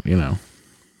just don't know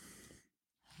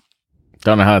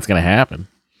how that's going to happen.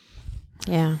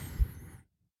 Yeah.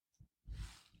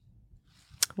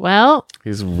 Well,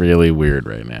 he's really weird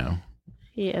right now.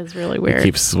 He is really weird. He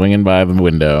keeps swinging by the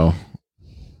window.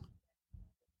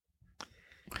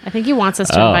 I think he wants us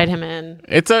to invite him in.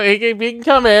 He can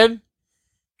come in.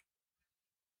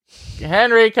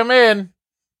 Henry, come in.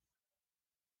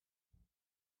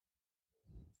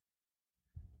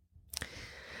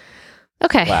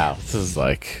 Okay. Wow, this is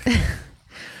like.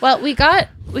 Well, we got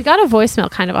a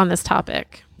voicemail kind of on this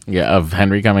topic. Yeah, of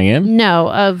Henry coming in. No,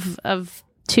 of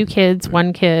 2 kids,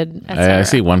 1 kid. I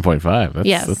see 1.5.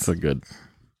 Yes, that's a good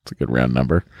round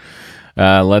number.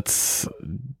 Let's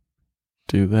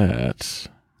do that.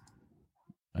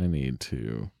 I need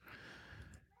to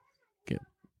get.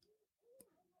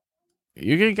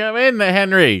 You can come in,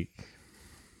 Henry.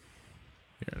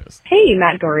 Here it is. Hey,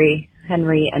 Matt, Dory,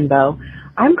 Henry, and Bo.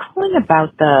 I'm calling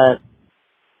about the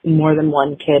more than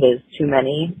 1 kid is too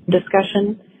many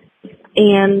discussion.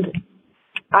 And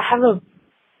I have a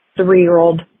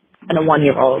 3-year-old and a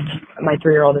 1-year-old. My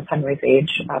 3-year-old is Henry's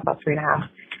age, about 3.5,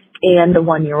 and a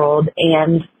 1-year-old.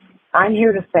 And I'm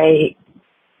here to say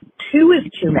 2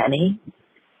 is too many.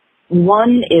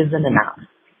 1 isn't enough.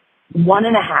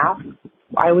 1.5,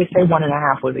 I always say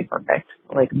 1.5 would be perfect.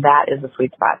 Like that is a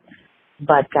sweet spot.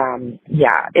 But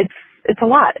yeah, it's a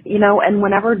lot, and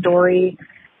whenever Dory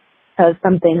says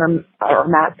something or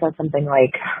Matt says something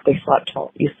like you slept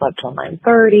till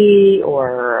 9:30,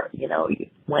 or you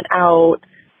went out,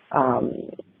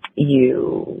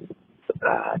 you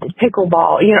did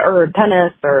pickleball, or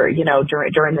tennis, or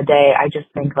during the day, I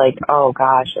just think like, oh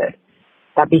gosh,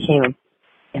 that became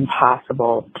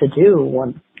impossible to do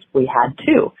once we had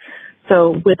 2.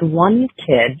 So with 1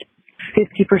 kid,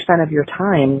 50% of your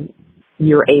time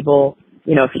you're able,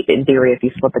 in theory, if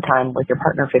you split the time with your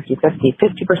partner 50-50,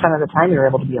 50% of the time you're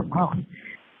able to be alone.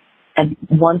 And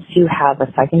once you have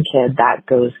a second kid, that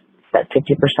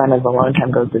 50% of alone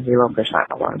time goes to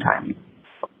 0% alone time.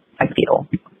 I feel.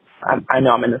 I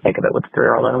know I'm in the thick of it with a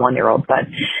 3-year-old and a 1-year-old, but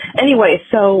anyway,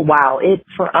 so wow,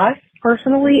 for us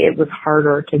personally, it was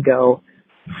harder to go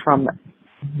from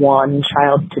 1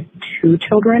 child to 2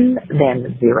 children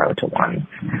than 0 to 1.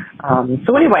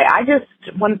 So anyway, I just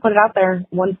want to put it out there.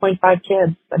 1.5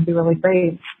 kids. That'd be really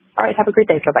great. All right. Have a great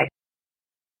day. Bye-bye.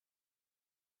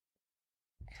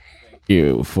 Thank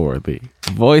you for the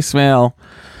voicemail.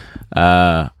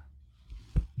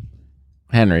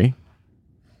 Henry,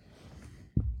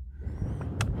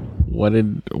 what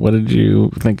did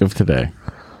you think of today?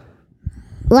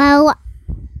 Well,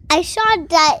 I saw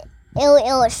that it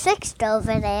was fixed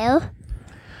over there.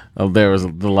 Oh,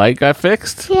 the light got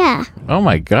fixed? Yeah. Oh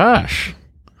my gosh.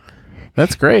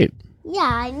 That's great. Yeah,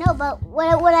 I know, but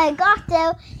when I got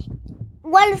there,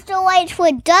 one of the lights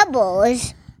were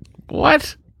doubles.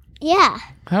 What? Yeah.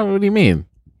 What do you mean?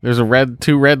 There's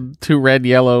two red,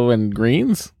 yellow, and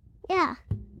greens? Yeah.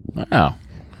 Wow.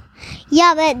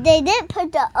 Yeah, but they didn't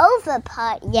put the over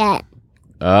part yet.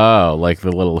 Oh, like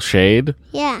the little shade?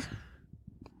 Yeah.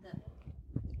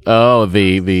 Oh,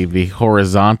 the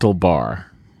horizontal bar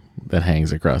that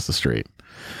hangs across the street.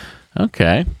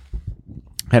 Okay.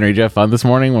 Henry, did you have fun this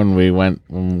morning when we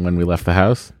left the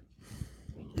house?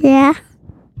 Yeah.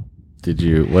 Did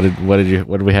you what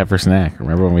did we have for snack?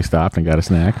 Remember when we stopped and got a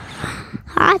snack?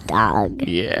 Hot dog.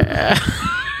 Yeah.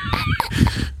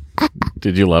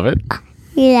 Did you love it?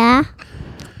 Yeah.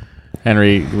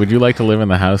 Henry, would you like to live in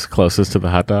the house closest to the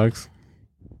hot dogs?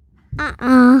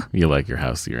 You like your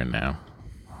house you're in now.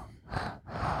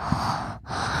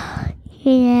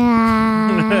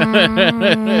 Yeah.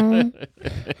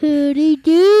 Hooty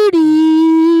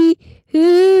doody.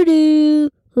 Hoodoo.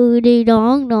 Hooty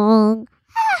dong dong.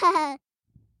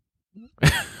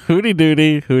 Hooty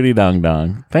doody, hooty dong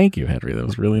dong. Thank you, Henry. That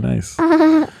was really nice.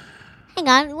 Hang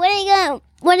on. When are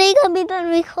you gonna be done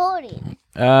recording?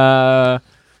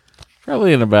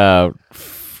 Probably in about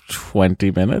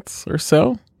 20 minutes or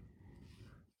so.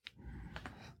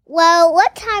 Well,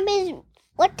 what time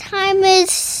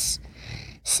is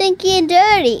Stinky and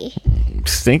Dirty?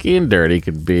 Stinky and Dirty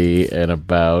could be in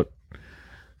about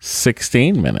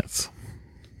 16 minutes.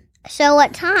 So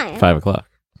what time? 5 o'clock.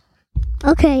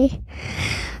 Okay.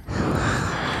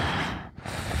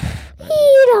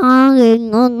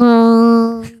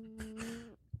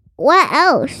 What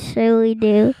else should we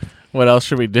do? What else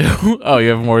should we do? Oh,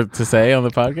 you have more to say on the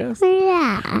podcast?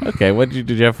 Yeah. Okay, did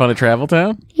you have fun at Travel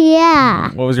Town? Yeah.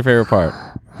 What was your favorite part?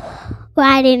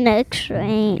 Riding the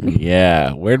train.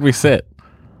 Yeah. Where'd we sit?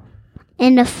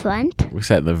 In the front. We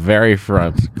sat in the very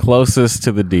front, closest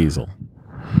to the diesel.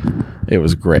 It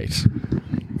was great.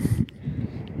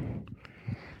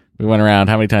 We went around.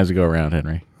 How many times did we go around,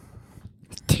 Henry?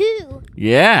 2.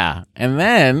 Yeah. And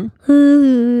then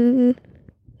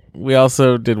we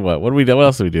also did what? What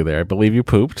else did we do there? I believe you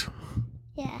pooped.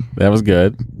 Yeah. That was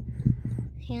good.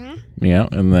 Yeah. Yeah.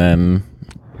 And then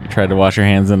you tried to wash your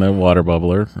hands in a water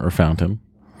bubbler or fountain.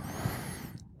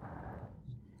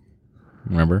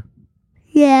 Remember?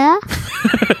 Yeah.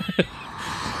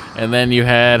 And then you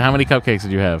had, how many cupcakes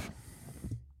did you have?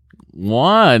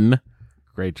 1.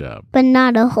 Great job. But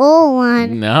not a whole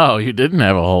one. No, you didn't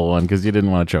have a whole one because you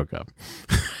didn't want to choke up.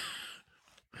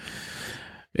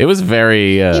 It was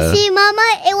very... You see,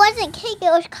 Mama, it wasn't cake,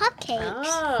 it was cupcakes.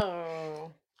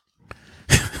 Oh.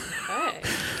 Okay.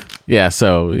 Yeah,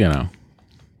 so,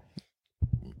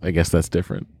 I guess that's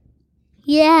different.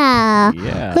 Yeah.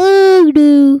 Yeah.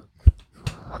 Hoodoo.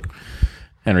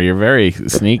 Henry, you're very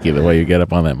sneaky the way you get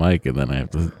up on that mic, and then I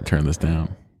have to turn this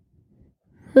down.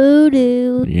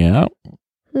 Hoodoo. Yeah.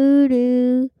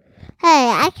 Hoodoo. Hey,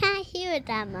 I can't hear it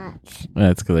that much.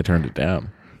 That's because I turned it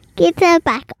down. Get that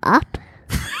back up.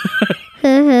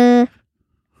 Hello,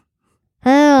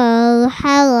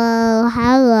 hello,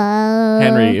 hello.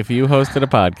 Henry, if you hosted a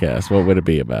podcast, what would it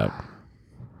be about?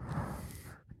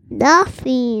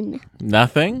 Nothing.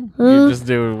 Nothing? You just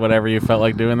do whatever you felt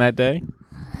like doing that day?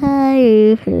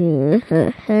 Hi, hello,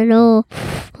 hello,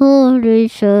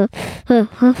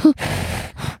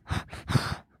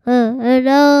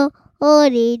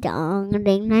 holy dong,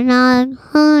 ding ding dong,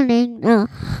 ding dong,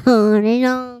 ding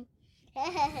dong.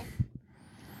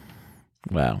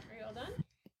 Wow.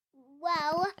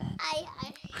 Well,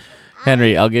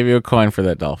 Henry, I'll give you a coin for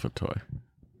that dolphin toy.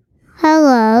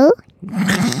 Hello.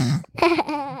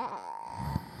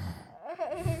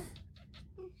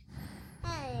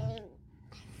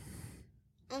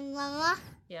 Mama,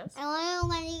 Yes. I wonder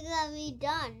when you're gonna be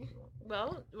done.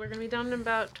 Well, we're going to be done in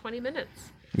about 20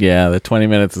 minutes. Yeah, the 20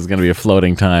 minutes is going to be a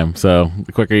floating time. So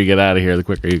the quicker you get out of here, the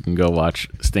quicker you can go watch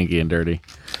Stinky and Dirty.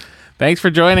 Thanks for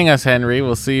joining us, Henry.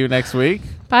 We'll see you next week.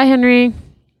 Bye, Henry.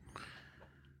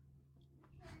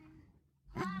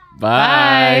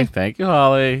 Bye. Thank you,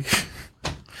 Holly.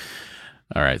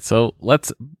 All right, so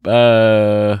let's...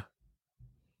 I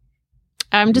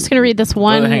I'm just going to read this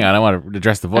one. Hang on, I want to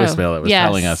address the voicemail that was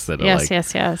telling us that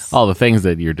yes. all the things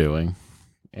that you're doing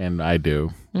and I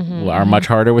do are much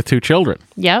harder with 2 children.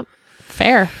 Yep.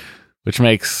 Fair. Which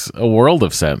makes a world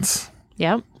of sense.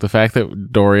 Yep. The fact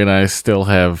that Dory and I still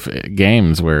have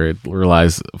games where it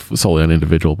relies solely on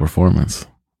individual performance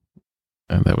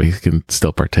and that we can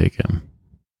still partake in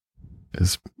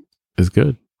is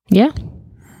good. Yeah.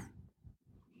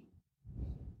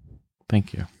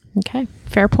 Thank you. Okay.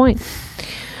 Fair point.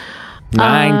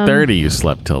 9:30 you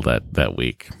slept till that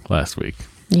week, last week.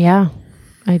 Yeah,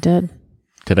 I did.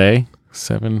 Today,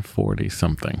 7:40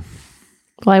 something.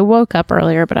 Well, I woke up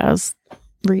earlier, but I was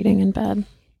reading in bed.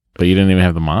 But you didn't even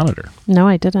have the monitor. No,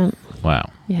 I didn't. Wow.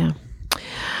 Yeah.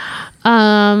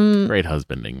 Great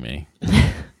husbanding me.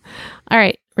 All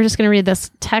right. We're just going to read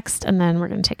this text and then we're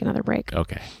going to take another break.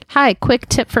 Okay. Hi, quick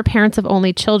tip for parents of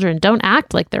only children. Don't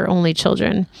act like they're only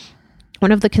children.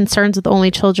 One of the concerns with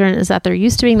only children is that they're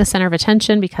used to being the center of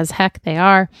attention because heck, they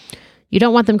are. You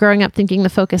don't want them growing up thinking the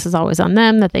focus is always on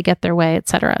them, that they get their way,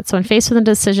 etc. So when faced with a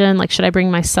decision like, should I bring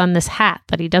my son this hat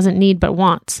that he doesn't need but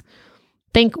wants?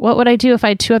 Think, what would I do if I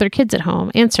had 2 other kids at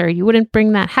home? Answer, you wouldn't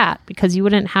bring that hat because you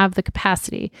wouldn't have the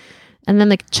capacity. And then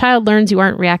the child learns you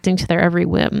aren't reacting to their every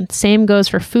whim. Same goes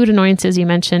for food annoyances you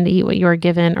mentioned. Eat what you are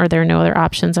given or there are no other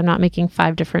options. I'm not making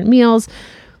 5 different meals.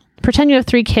 Pretend you have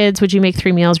 3 kids. Would you make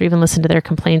 3 meals or even listen to their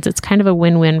complaints? It's kind of a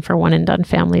win-win for one and done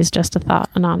families. Just a thought.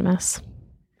 Anonymous.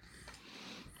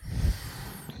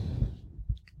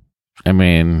 I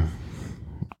mean,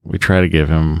 we try to give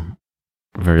him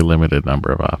a very limited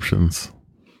number of options.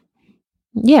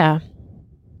 Yeah.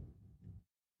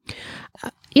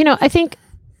 I think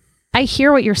I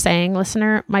hear what you're saying,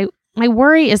 listener. My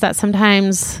worry is that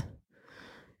sometimes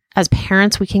as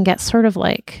parents, we can get sort of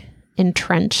like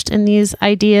entrenched in these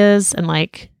ideas and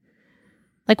like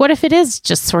what if it is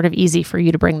just sort of easy for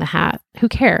you to bring the hat? Who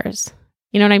cares?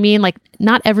 You know what I mean? Like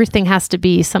not everything has to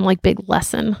be some like big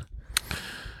lesson.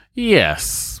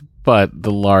 Yes, but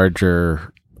the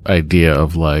larger idea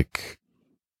of like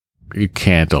you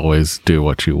can't always do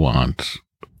what you want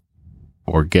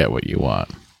or get what you want.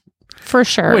 For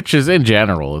sure. Which is in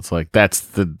general, it's like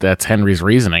that's Henry's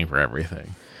reasoning for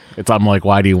everything. I'm like,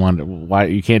 why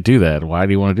you can't do that? Why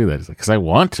do you want to do that? He's like, because I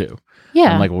want to.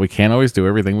 Yeah. I'm like, well, we can't always do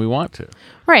everything we want to.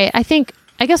 Right.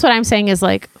 I guess what I'm saying is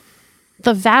like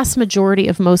the vast majority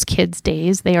of most kids'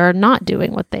 days, they are not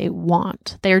doing what they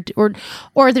want. They're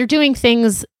or they're doing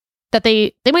things that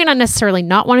they might not necessarily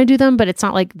not want to do them, but it's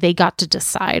not like they got to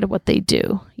decide what they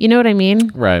do. You know what I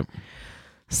mean? Right.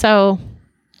 So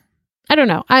I don't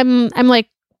know. I'm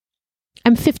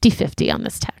 50-50 on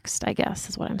this text, I guess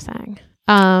is what I'm saying.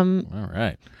 All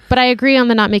right. But I agree on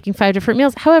the not making 5 different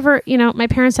meals. However, my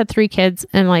parents had 3 kids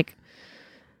and like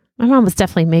my mom was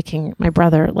definitely making my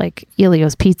brother like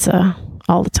Elio's pizza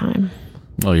all the time.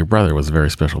 Well, your brother was a very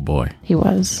special boy. He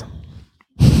was.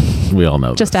 We all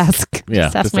know Just this. ask. Yeah.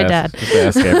 Just ask my dad.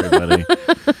 Just ask everybody.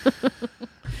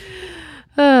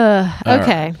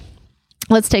 Okay. Right.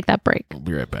 Let's take that break. We'll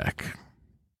be right back.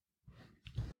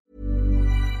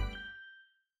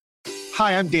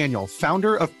 Hi, I'm Daniel,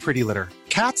 founder of Pretty Litter.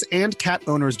 Cats and cat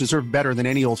owners deserve better than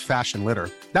any old-fashioned litter.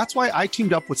 That's why I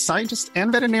teamed up with scientists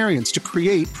and veterinarians to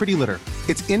create Pretty Litter.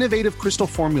 Its innovative crystal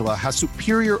formula has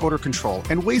superior odor control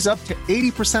and weighs up to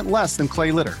 80% less than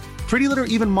clay litter. Pretty Litter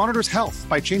even monitors health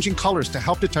by changing colors to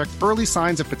help detect early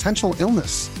signs of potential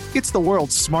illness. It's the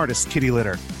world's smartest kitty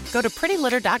litter. Go to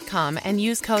prettylitter.com and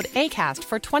use code ACAST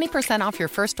for 20% off your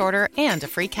first order and a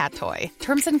free cat toy.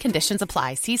 Terms and conditions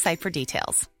apply. See site for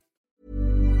details.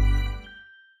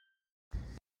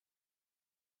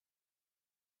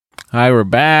 Hi, we're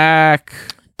back.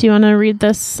 Do you want to read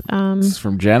this? This is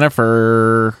from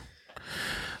Jennifer.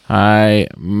 Hi,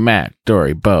 Matt,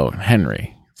 Dory, Bo,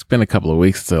 Henry. It's been a couple of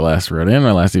weeks since I last wrote in.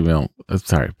 My last email,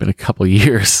 been a couple of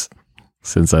years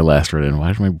since I last wrote in.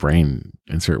 Why did my brain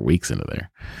insert weeks into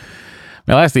there?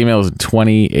 My last email was in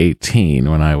 2018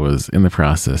 when I was in the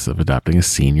process of adopting a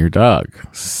senior dog.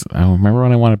 I remember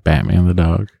when I wanted Batman the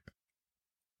dog.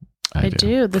 I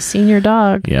do. The senior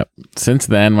dog. Yep. Since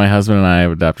then, my husband and I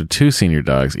have adopted 2 senior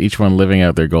dogs, each one living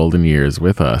out their golden years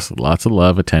with us. Lots of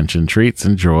love, attention, treats,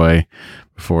 and joy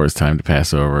before it's time to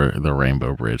pass over the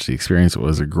Rainbow Bridge. The experience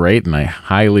was great, and I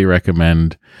highly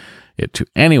recommend it to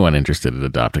anyone interested in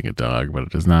adopting a dog, but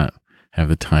it does not have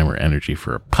the time or energy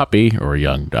for a puppy or a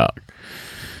young dog.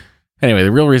 Anyway,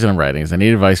 the real reason I'm writing is I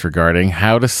need advice regarding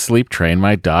how to sleep train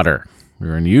my daughter. We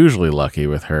were unusually lucky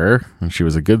with her, and she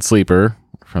was a good sleeper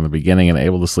from the beginning and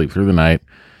able to sleep through the night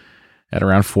at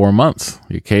around 4 months.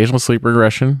 The occasional sleep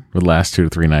regression would last 2 to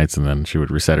 3 nights, and then she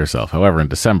would reset herself. However, in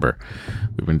December,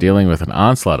 we've been dealing with an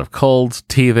onslaught of colds,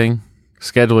 teething,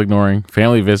 schedule ignoring,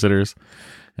 family visitors,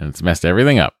 and it's messed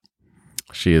everything up.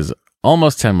 She is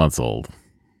almost 10 months old.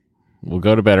 We'll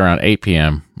go to bed around 8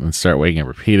 p.m. and start waking up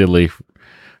repeatedly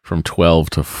from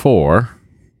 12 to 4.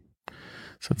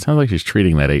 So it sounds like she's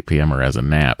treating that 8 p.m. as a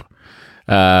nap.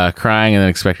 Crying and then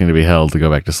expecting to be held to go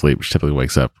back to sleep, which typically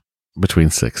wakes up between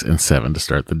 6 and 7 to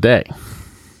start the day.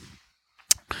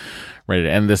 Ready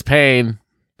to end this pain.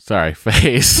 Sorry,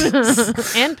 face.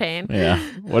 And pain. Yeah.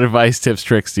 What advice, tips,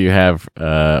 tricks do you have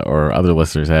or other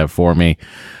listeners have for me?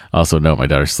 Also, note my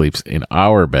daughter sleeps in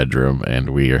our bedroom,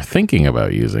 and we are thinking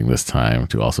about using this time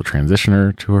to also transition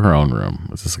her to her own room.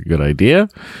 Is this a good idea?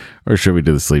 Or should we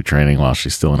do the sleep training while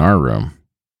she's still in our room?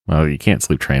 Well, you can't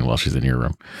sleep train while she's in your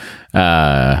room.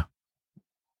 And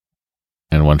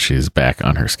once she's back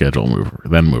on her schedule,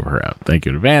 move her out. Thank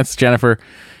you in advance. Jennifer,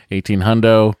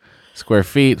 1800 square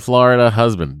feet, Florida,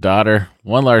 husband, daughter,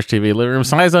 1 large TV, living room,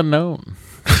 size unknown.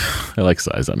 I like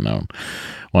size unknown.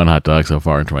 1 hot dog so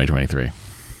far in 2023.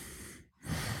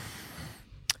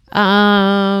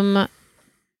 I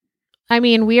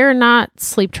mean, we are not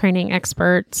sleep training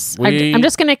experts. I'm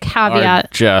just going to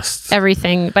caveat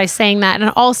everything by saying that, and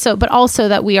also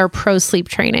that we are pro sleep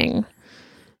training,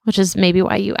 which is maybe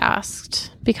why you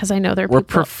asked, because I know we're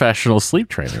professional sleep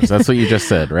trainers. That's what you just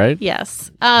said, right?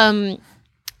 Yes.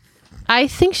 I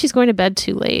think she's going to bed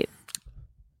too late.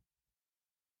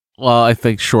 Well, I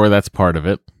think that's part of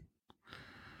it.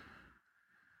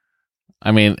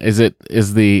 I mean, is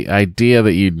the idea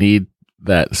that you need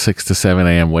that 6 to 7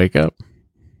 a.m. wake up?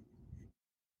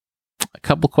 A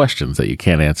couple questions that you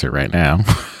can't answer right now.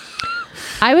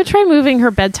 I would try moving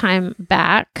her bedtime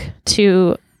back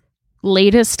to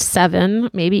latest 7,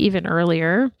 maybe even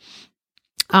earlier.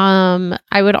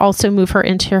 I would also move her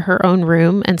into her own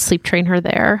room and sleep train her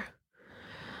there.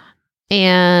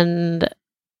 And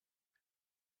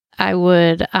I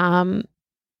would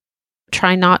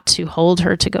try not to hold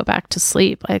her to go back to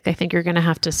sleep. Like, I think you're going to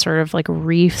have to sort of like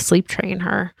re-sleep train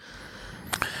her.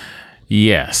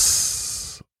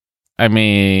 Yes. I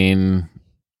mean,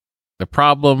 there's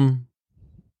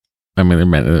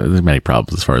many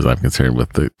problems as far as I'm concerned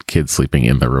with the kids sleeping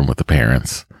in the room with the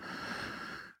parents.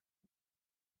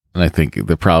 And I think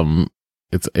the problem,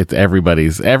 it's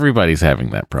everybody's having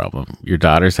that problem. Your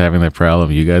daughter's having that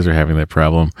problem. You guys are having that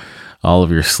problem. All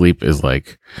of your sleep is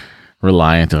like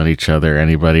reliant on each other.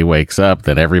 Anybody wakes up,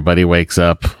 then everybody wakes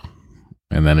up,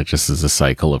 and then it just is a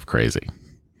cycle of crazy.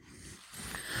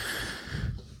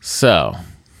 So,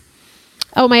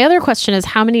 my other question is,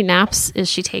 how many naps is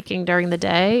she taking during the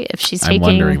day? I'm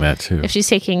wondering that too. If she's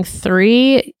taking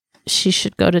 3, she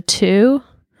should go to 2.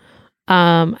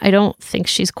 I don't think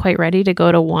she's quite ready to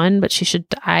go to 1, but she should.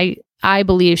 I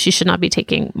believe she should not be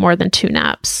taking more than 2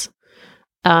 naps,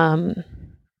 in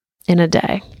a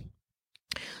day.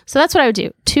 So that's what I would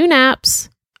do. 2 naps,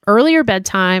 earlier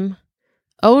bedtime,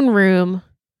 own room,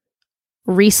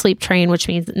 re-sleep train, which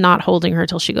means not holding her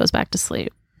till she goes back to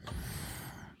sleep.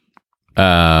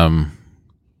 I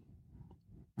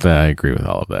agree with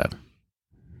all of that.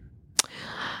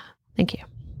 Thank you.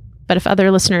 But if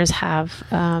other listeners have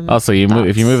also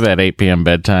if you move that 8 p.m.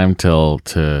 bedtime till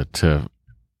to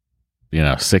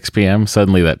 6 p.m.,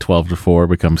 suddenly that 12 to 4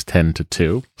 becomes 10 to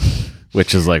 2,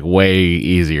 which is like way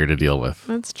easier to deal with.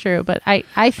 That's true, but I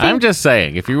think I'm just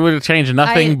saying, if you were to change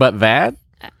nothing but that,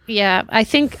 yeah, I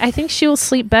think she will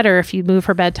sleep better if you move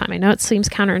her bedtime. I know it seems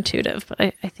counterintuitive, but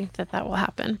I think that will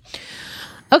happen.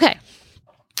 Okay.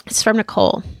 It's from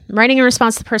Nicole. I'm writing in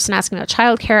response to the person asking about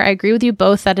childcare. I agree with you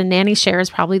both that a nanny share is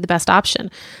probably the best option.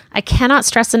 I cannot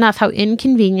stress enough how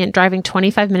inconvenient driving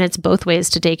 25 minutes both ways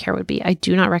to daycare would be. I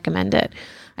do not recommend it.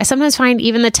 I sometimes find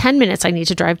even the 10 minutes I need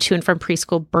to drive to and from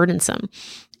preschool burdensome.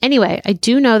 Anyway, I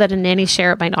do know that a nanny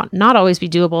share might not always be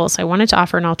doable, so I wanted to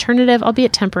offer an alternative,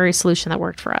 albeit temporary solution that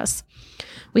worked for us.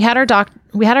 We had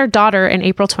our daughter in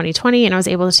April 2020, and I was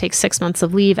able to take 6 months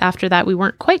of leave. After that, we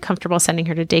weren't quite comfortable sending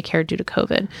her to daycare due to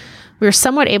COVID. We were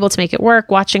somewhat able to make it work,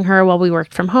 watching her while we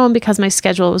worked from home because my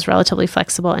schedule was relatively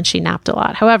flexible and she napped a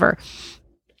lot. However,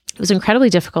 it was incredibly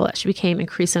difficult as she became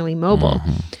increasingly mobile.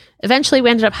 Mm-hmm. Eventually, we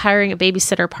ended up hiring a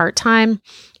babysitter part-time.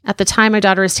 At the time, my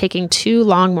daughter was taking 2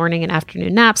 long morning and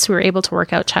afternoon naps. We were able to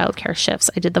work out childcare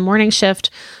shifts. I did the morning shift.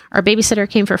 Our babysitter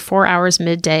came for 4 hours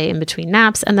midday in between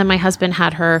naps, and then my husband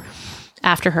had her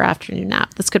after her afternoon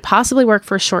nap. This could possibly work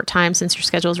for a short time since your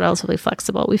schedule is relatively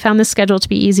flexible. We found this schedule to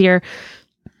be easier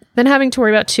than having to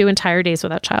worry about 2 entire days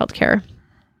without childcare.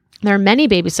 There are many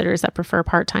babysitters that prefer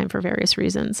part-time for various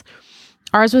reasons.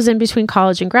 Ours was in between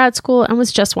college and grad school and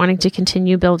was just wanting to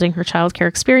continue building her childcare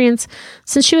experience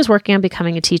since she was working on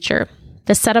becoming a teacher.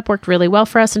 This setup worked really well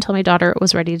for us until my daughter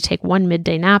was ready to take 1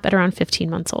 midday nap at around 15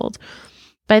 months old.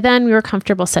 By then, we were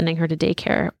comfortable sending her to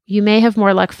daycare. You may have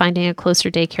more luck finding a closer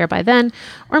daycare by then,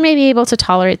 or may be able to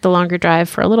tolerate the longer drive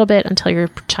for a little bit until your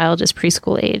child is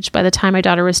preschool age. By the time my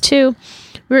daughter was 2,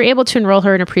 we were able to enroll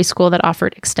her in a preschool that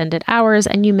offered extended hours,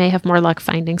 and you may have more luck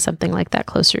finding something like that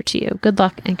closer to you. Good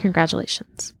luck and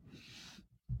congratulations.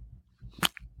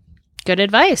 Good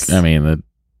advice. I mean,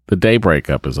 the day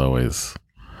breakup is always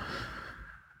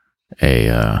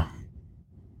it's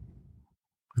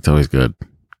always good.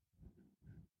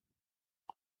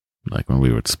 Like when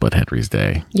we would split Henry's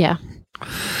day. Yeah.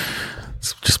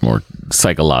 It's just more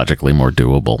psychologically more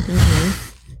doable.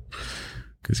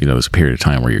 Because, there's a period of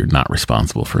time where you're not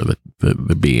responsible for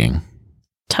the being.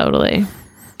 Totally.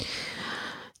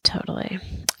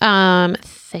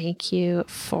 Thank you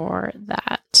for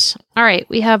that. All right.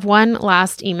 We have one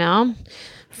last email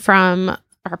from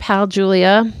our pal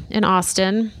Julia in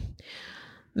Austin.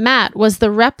 Matt, was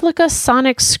the replica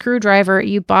sonic screwdriver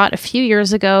you bought a few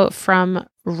years ago from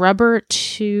Rubber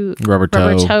Toe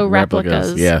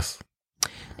Replicas? Yes.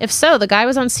 If so, the guy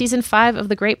was on season 5 of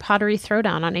The Great Pottery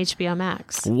Throwdown on HBO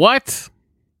Max. What?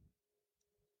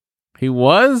 He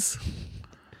was?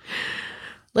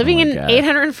 Living in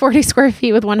 840 square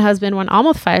feet with one husband, one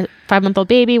almost five-month-old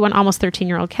baby, one almost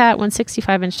 13-year-old cat, one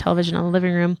 65-inch television in the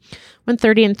living room, one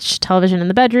 30-inch television in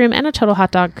the bedroom, and a total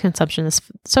hot dog consumption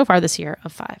so far this year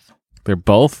of 5. I have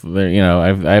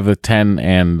the 10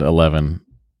 and 11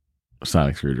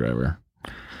 sonic screwdriver.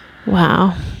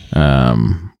 Wow.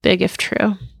 Big if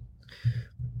true.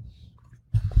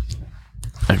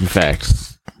 In fact,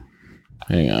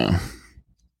 hang on.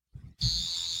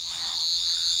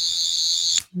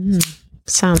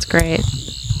 Sounds great.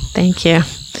 Thank you.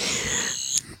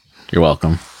 You're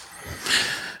welcome.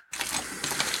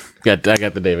 I got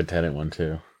the David Tennant one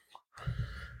too.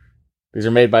 These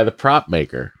are made by the prop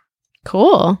maker.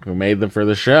 Cool. Who made them for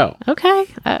the show. Okay.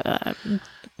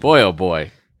 Boy, oh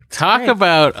boy. Talk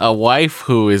about a wife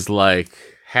who is like,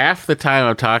 half the time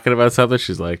I'm talking about something,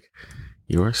 she's like,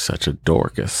 you are such a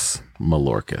Dorcas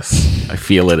Malorcas. I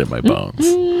feel it in my bones.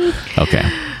 Okay.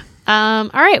 All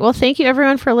right. Well, thank you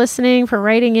everyone for listening, for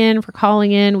writing in, for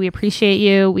calling in. We appreciate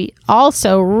you. We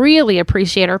also really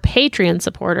appreciate our Patreon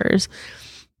supporters.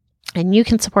 And you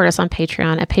can support us on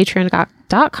Patreon at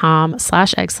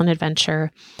patreon.com/excellentadventure.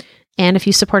 And if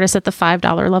you support us at the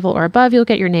 $5 level or above, you'll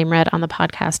get your name read on the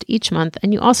podcast each month.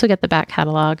 And you also get the back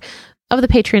catalog of the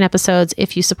Patreon episodes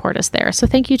if you support us there. So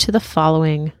thank you to the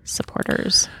following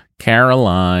supporters.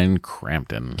 Caroline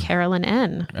Crampton. Carolyn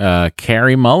N.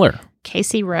 Carrie Muller.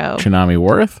 Casey Rowe. Chinami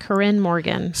Worth. Corinne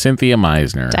Morgan. Cynthia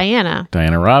Meisner. Diana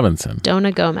Robinson.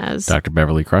 Donna Gomez. Dr.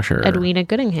 Beverly Crusher. Edwina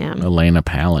Goodingham. Elena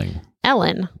Palling.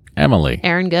 Ellen. Emily.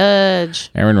 Aaron Gudge.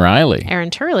 Aaron Riley.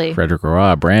 Aaron Turley. Frederick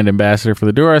Roy. Brand Ambassador for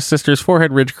the Duras Sisters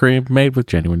Forehead Ridge Cream made with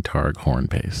genuine Targ horn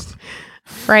paste.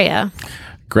 Freya.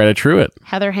 Greta Truitt.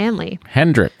 Heather Hanley.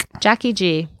 Hendrick. Jackie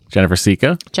G. Jennifer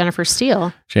Sika. Jennifer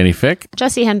Steele. Janie Fick.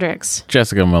 Jesse Hendricks.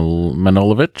 Jessica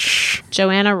Manolovich.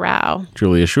 Joanna Rao.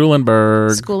 Julia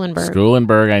Schulenberg.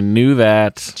 Schoolenberg. I knew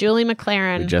that. Julie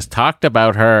McLaren. We just talked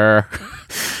about her.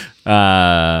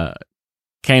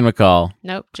 Kane McCall.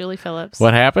 Nope. Julie Phillips.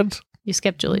 What happened? You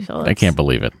skipped Julie Phillips. I can't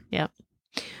believe it. Yep.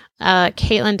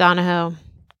 Caitlin Donahoe.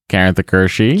 Karen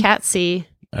Thakurshi. Kat C.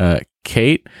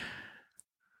 Kate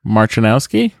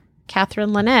Marchanowski.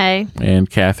 Catherine Lene. And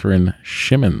Catherine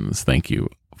Shimmons. Thank you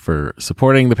for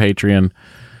supporting the Patreon.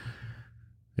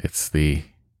 It's the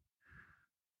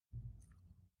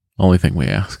only thing we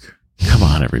ask. Come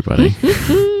on, everybody.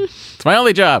 It's my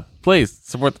only job. Please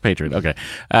support the Patreon. Okay.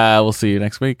 We'll see you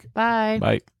next week. Bye.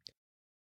 Bye.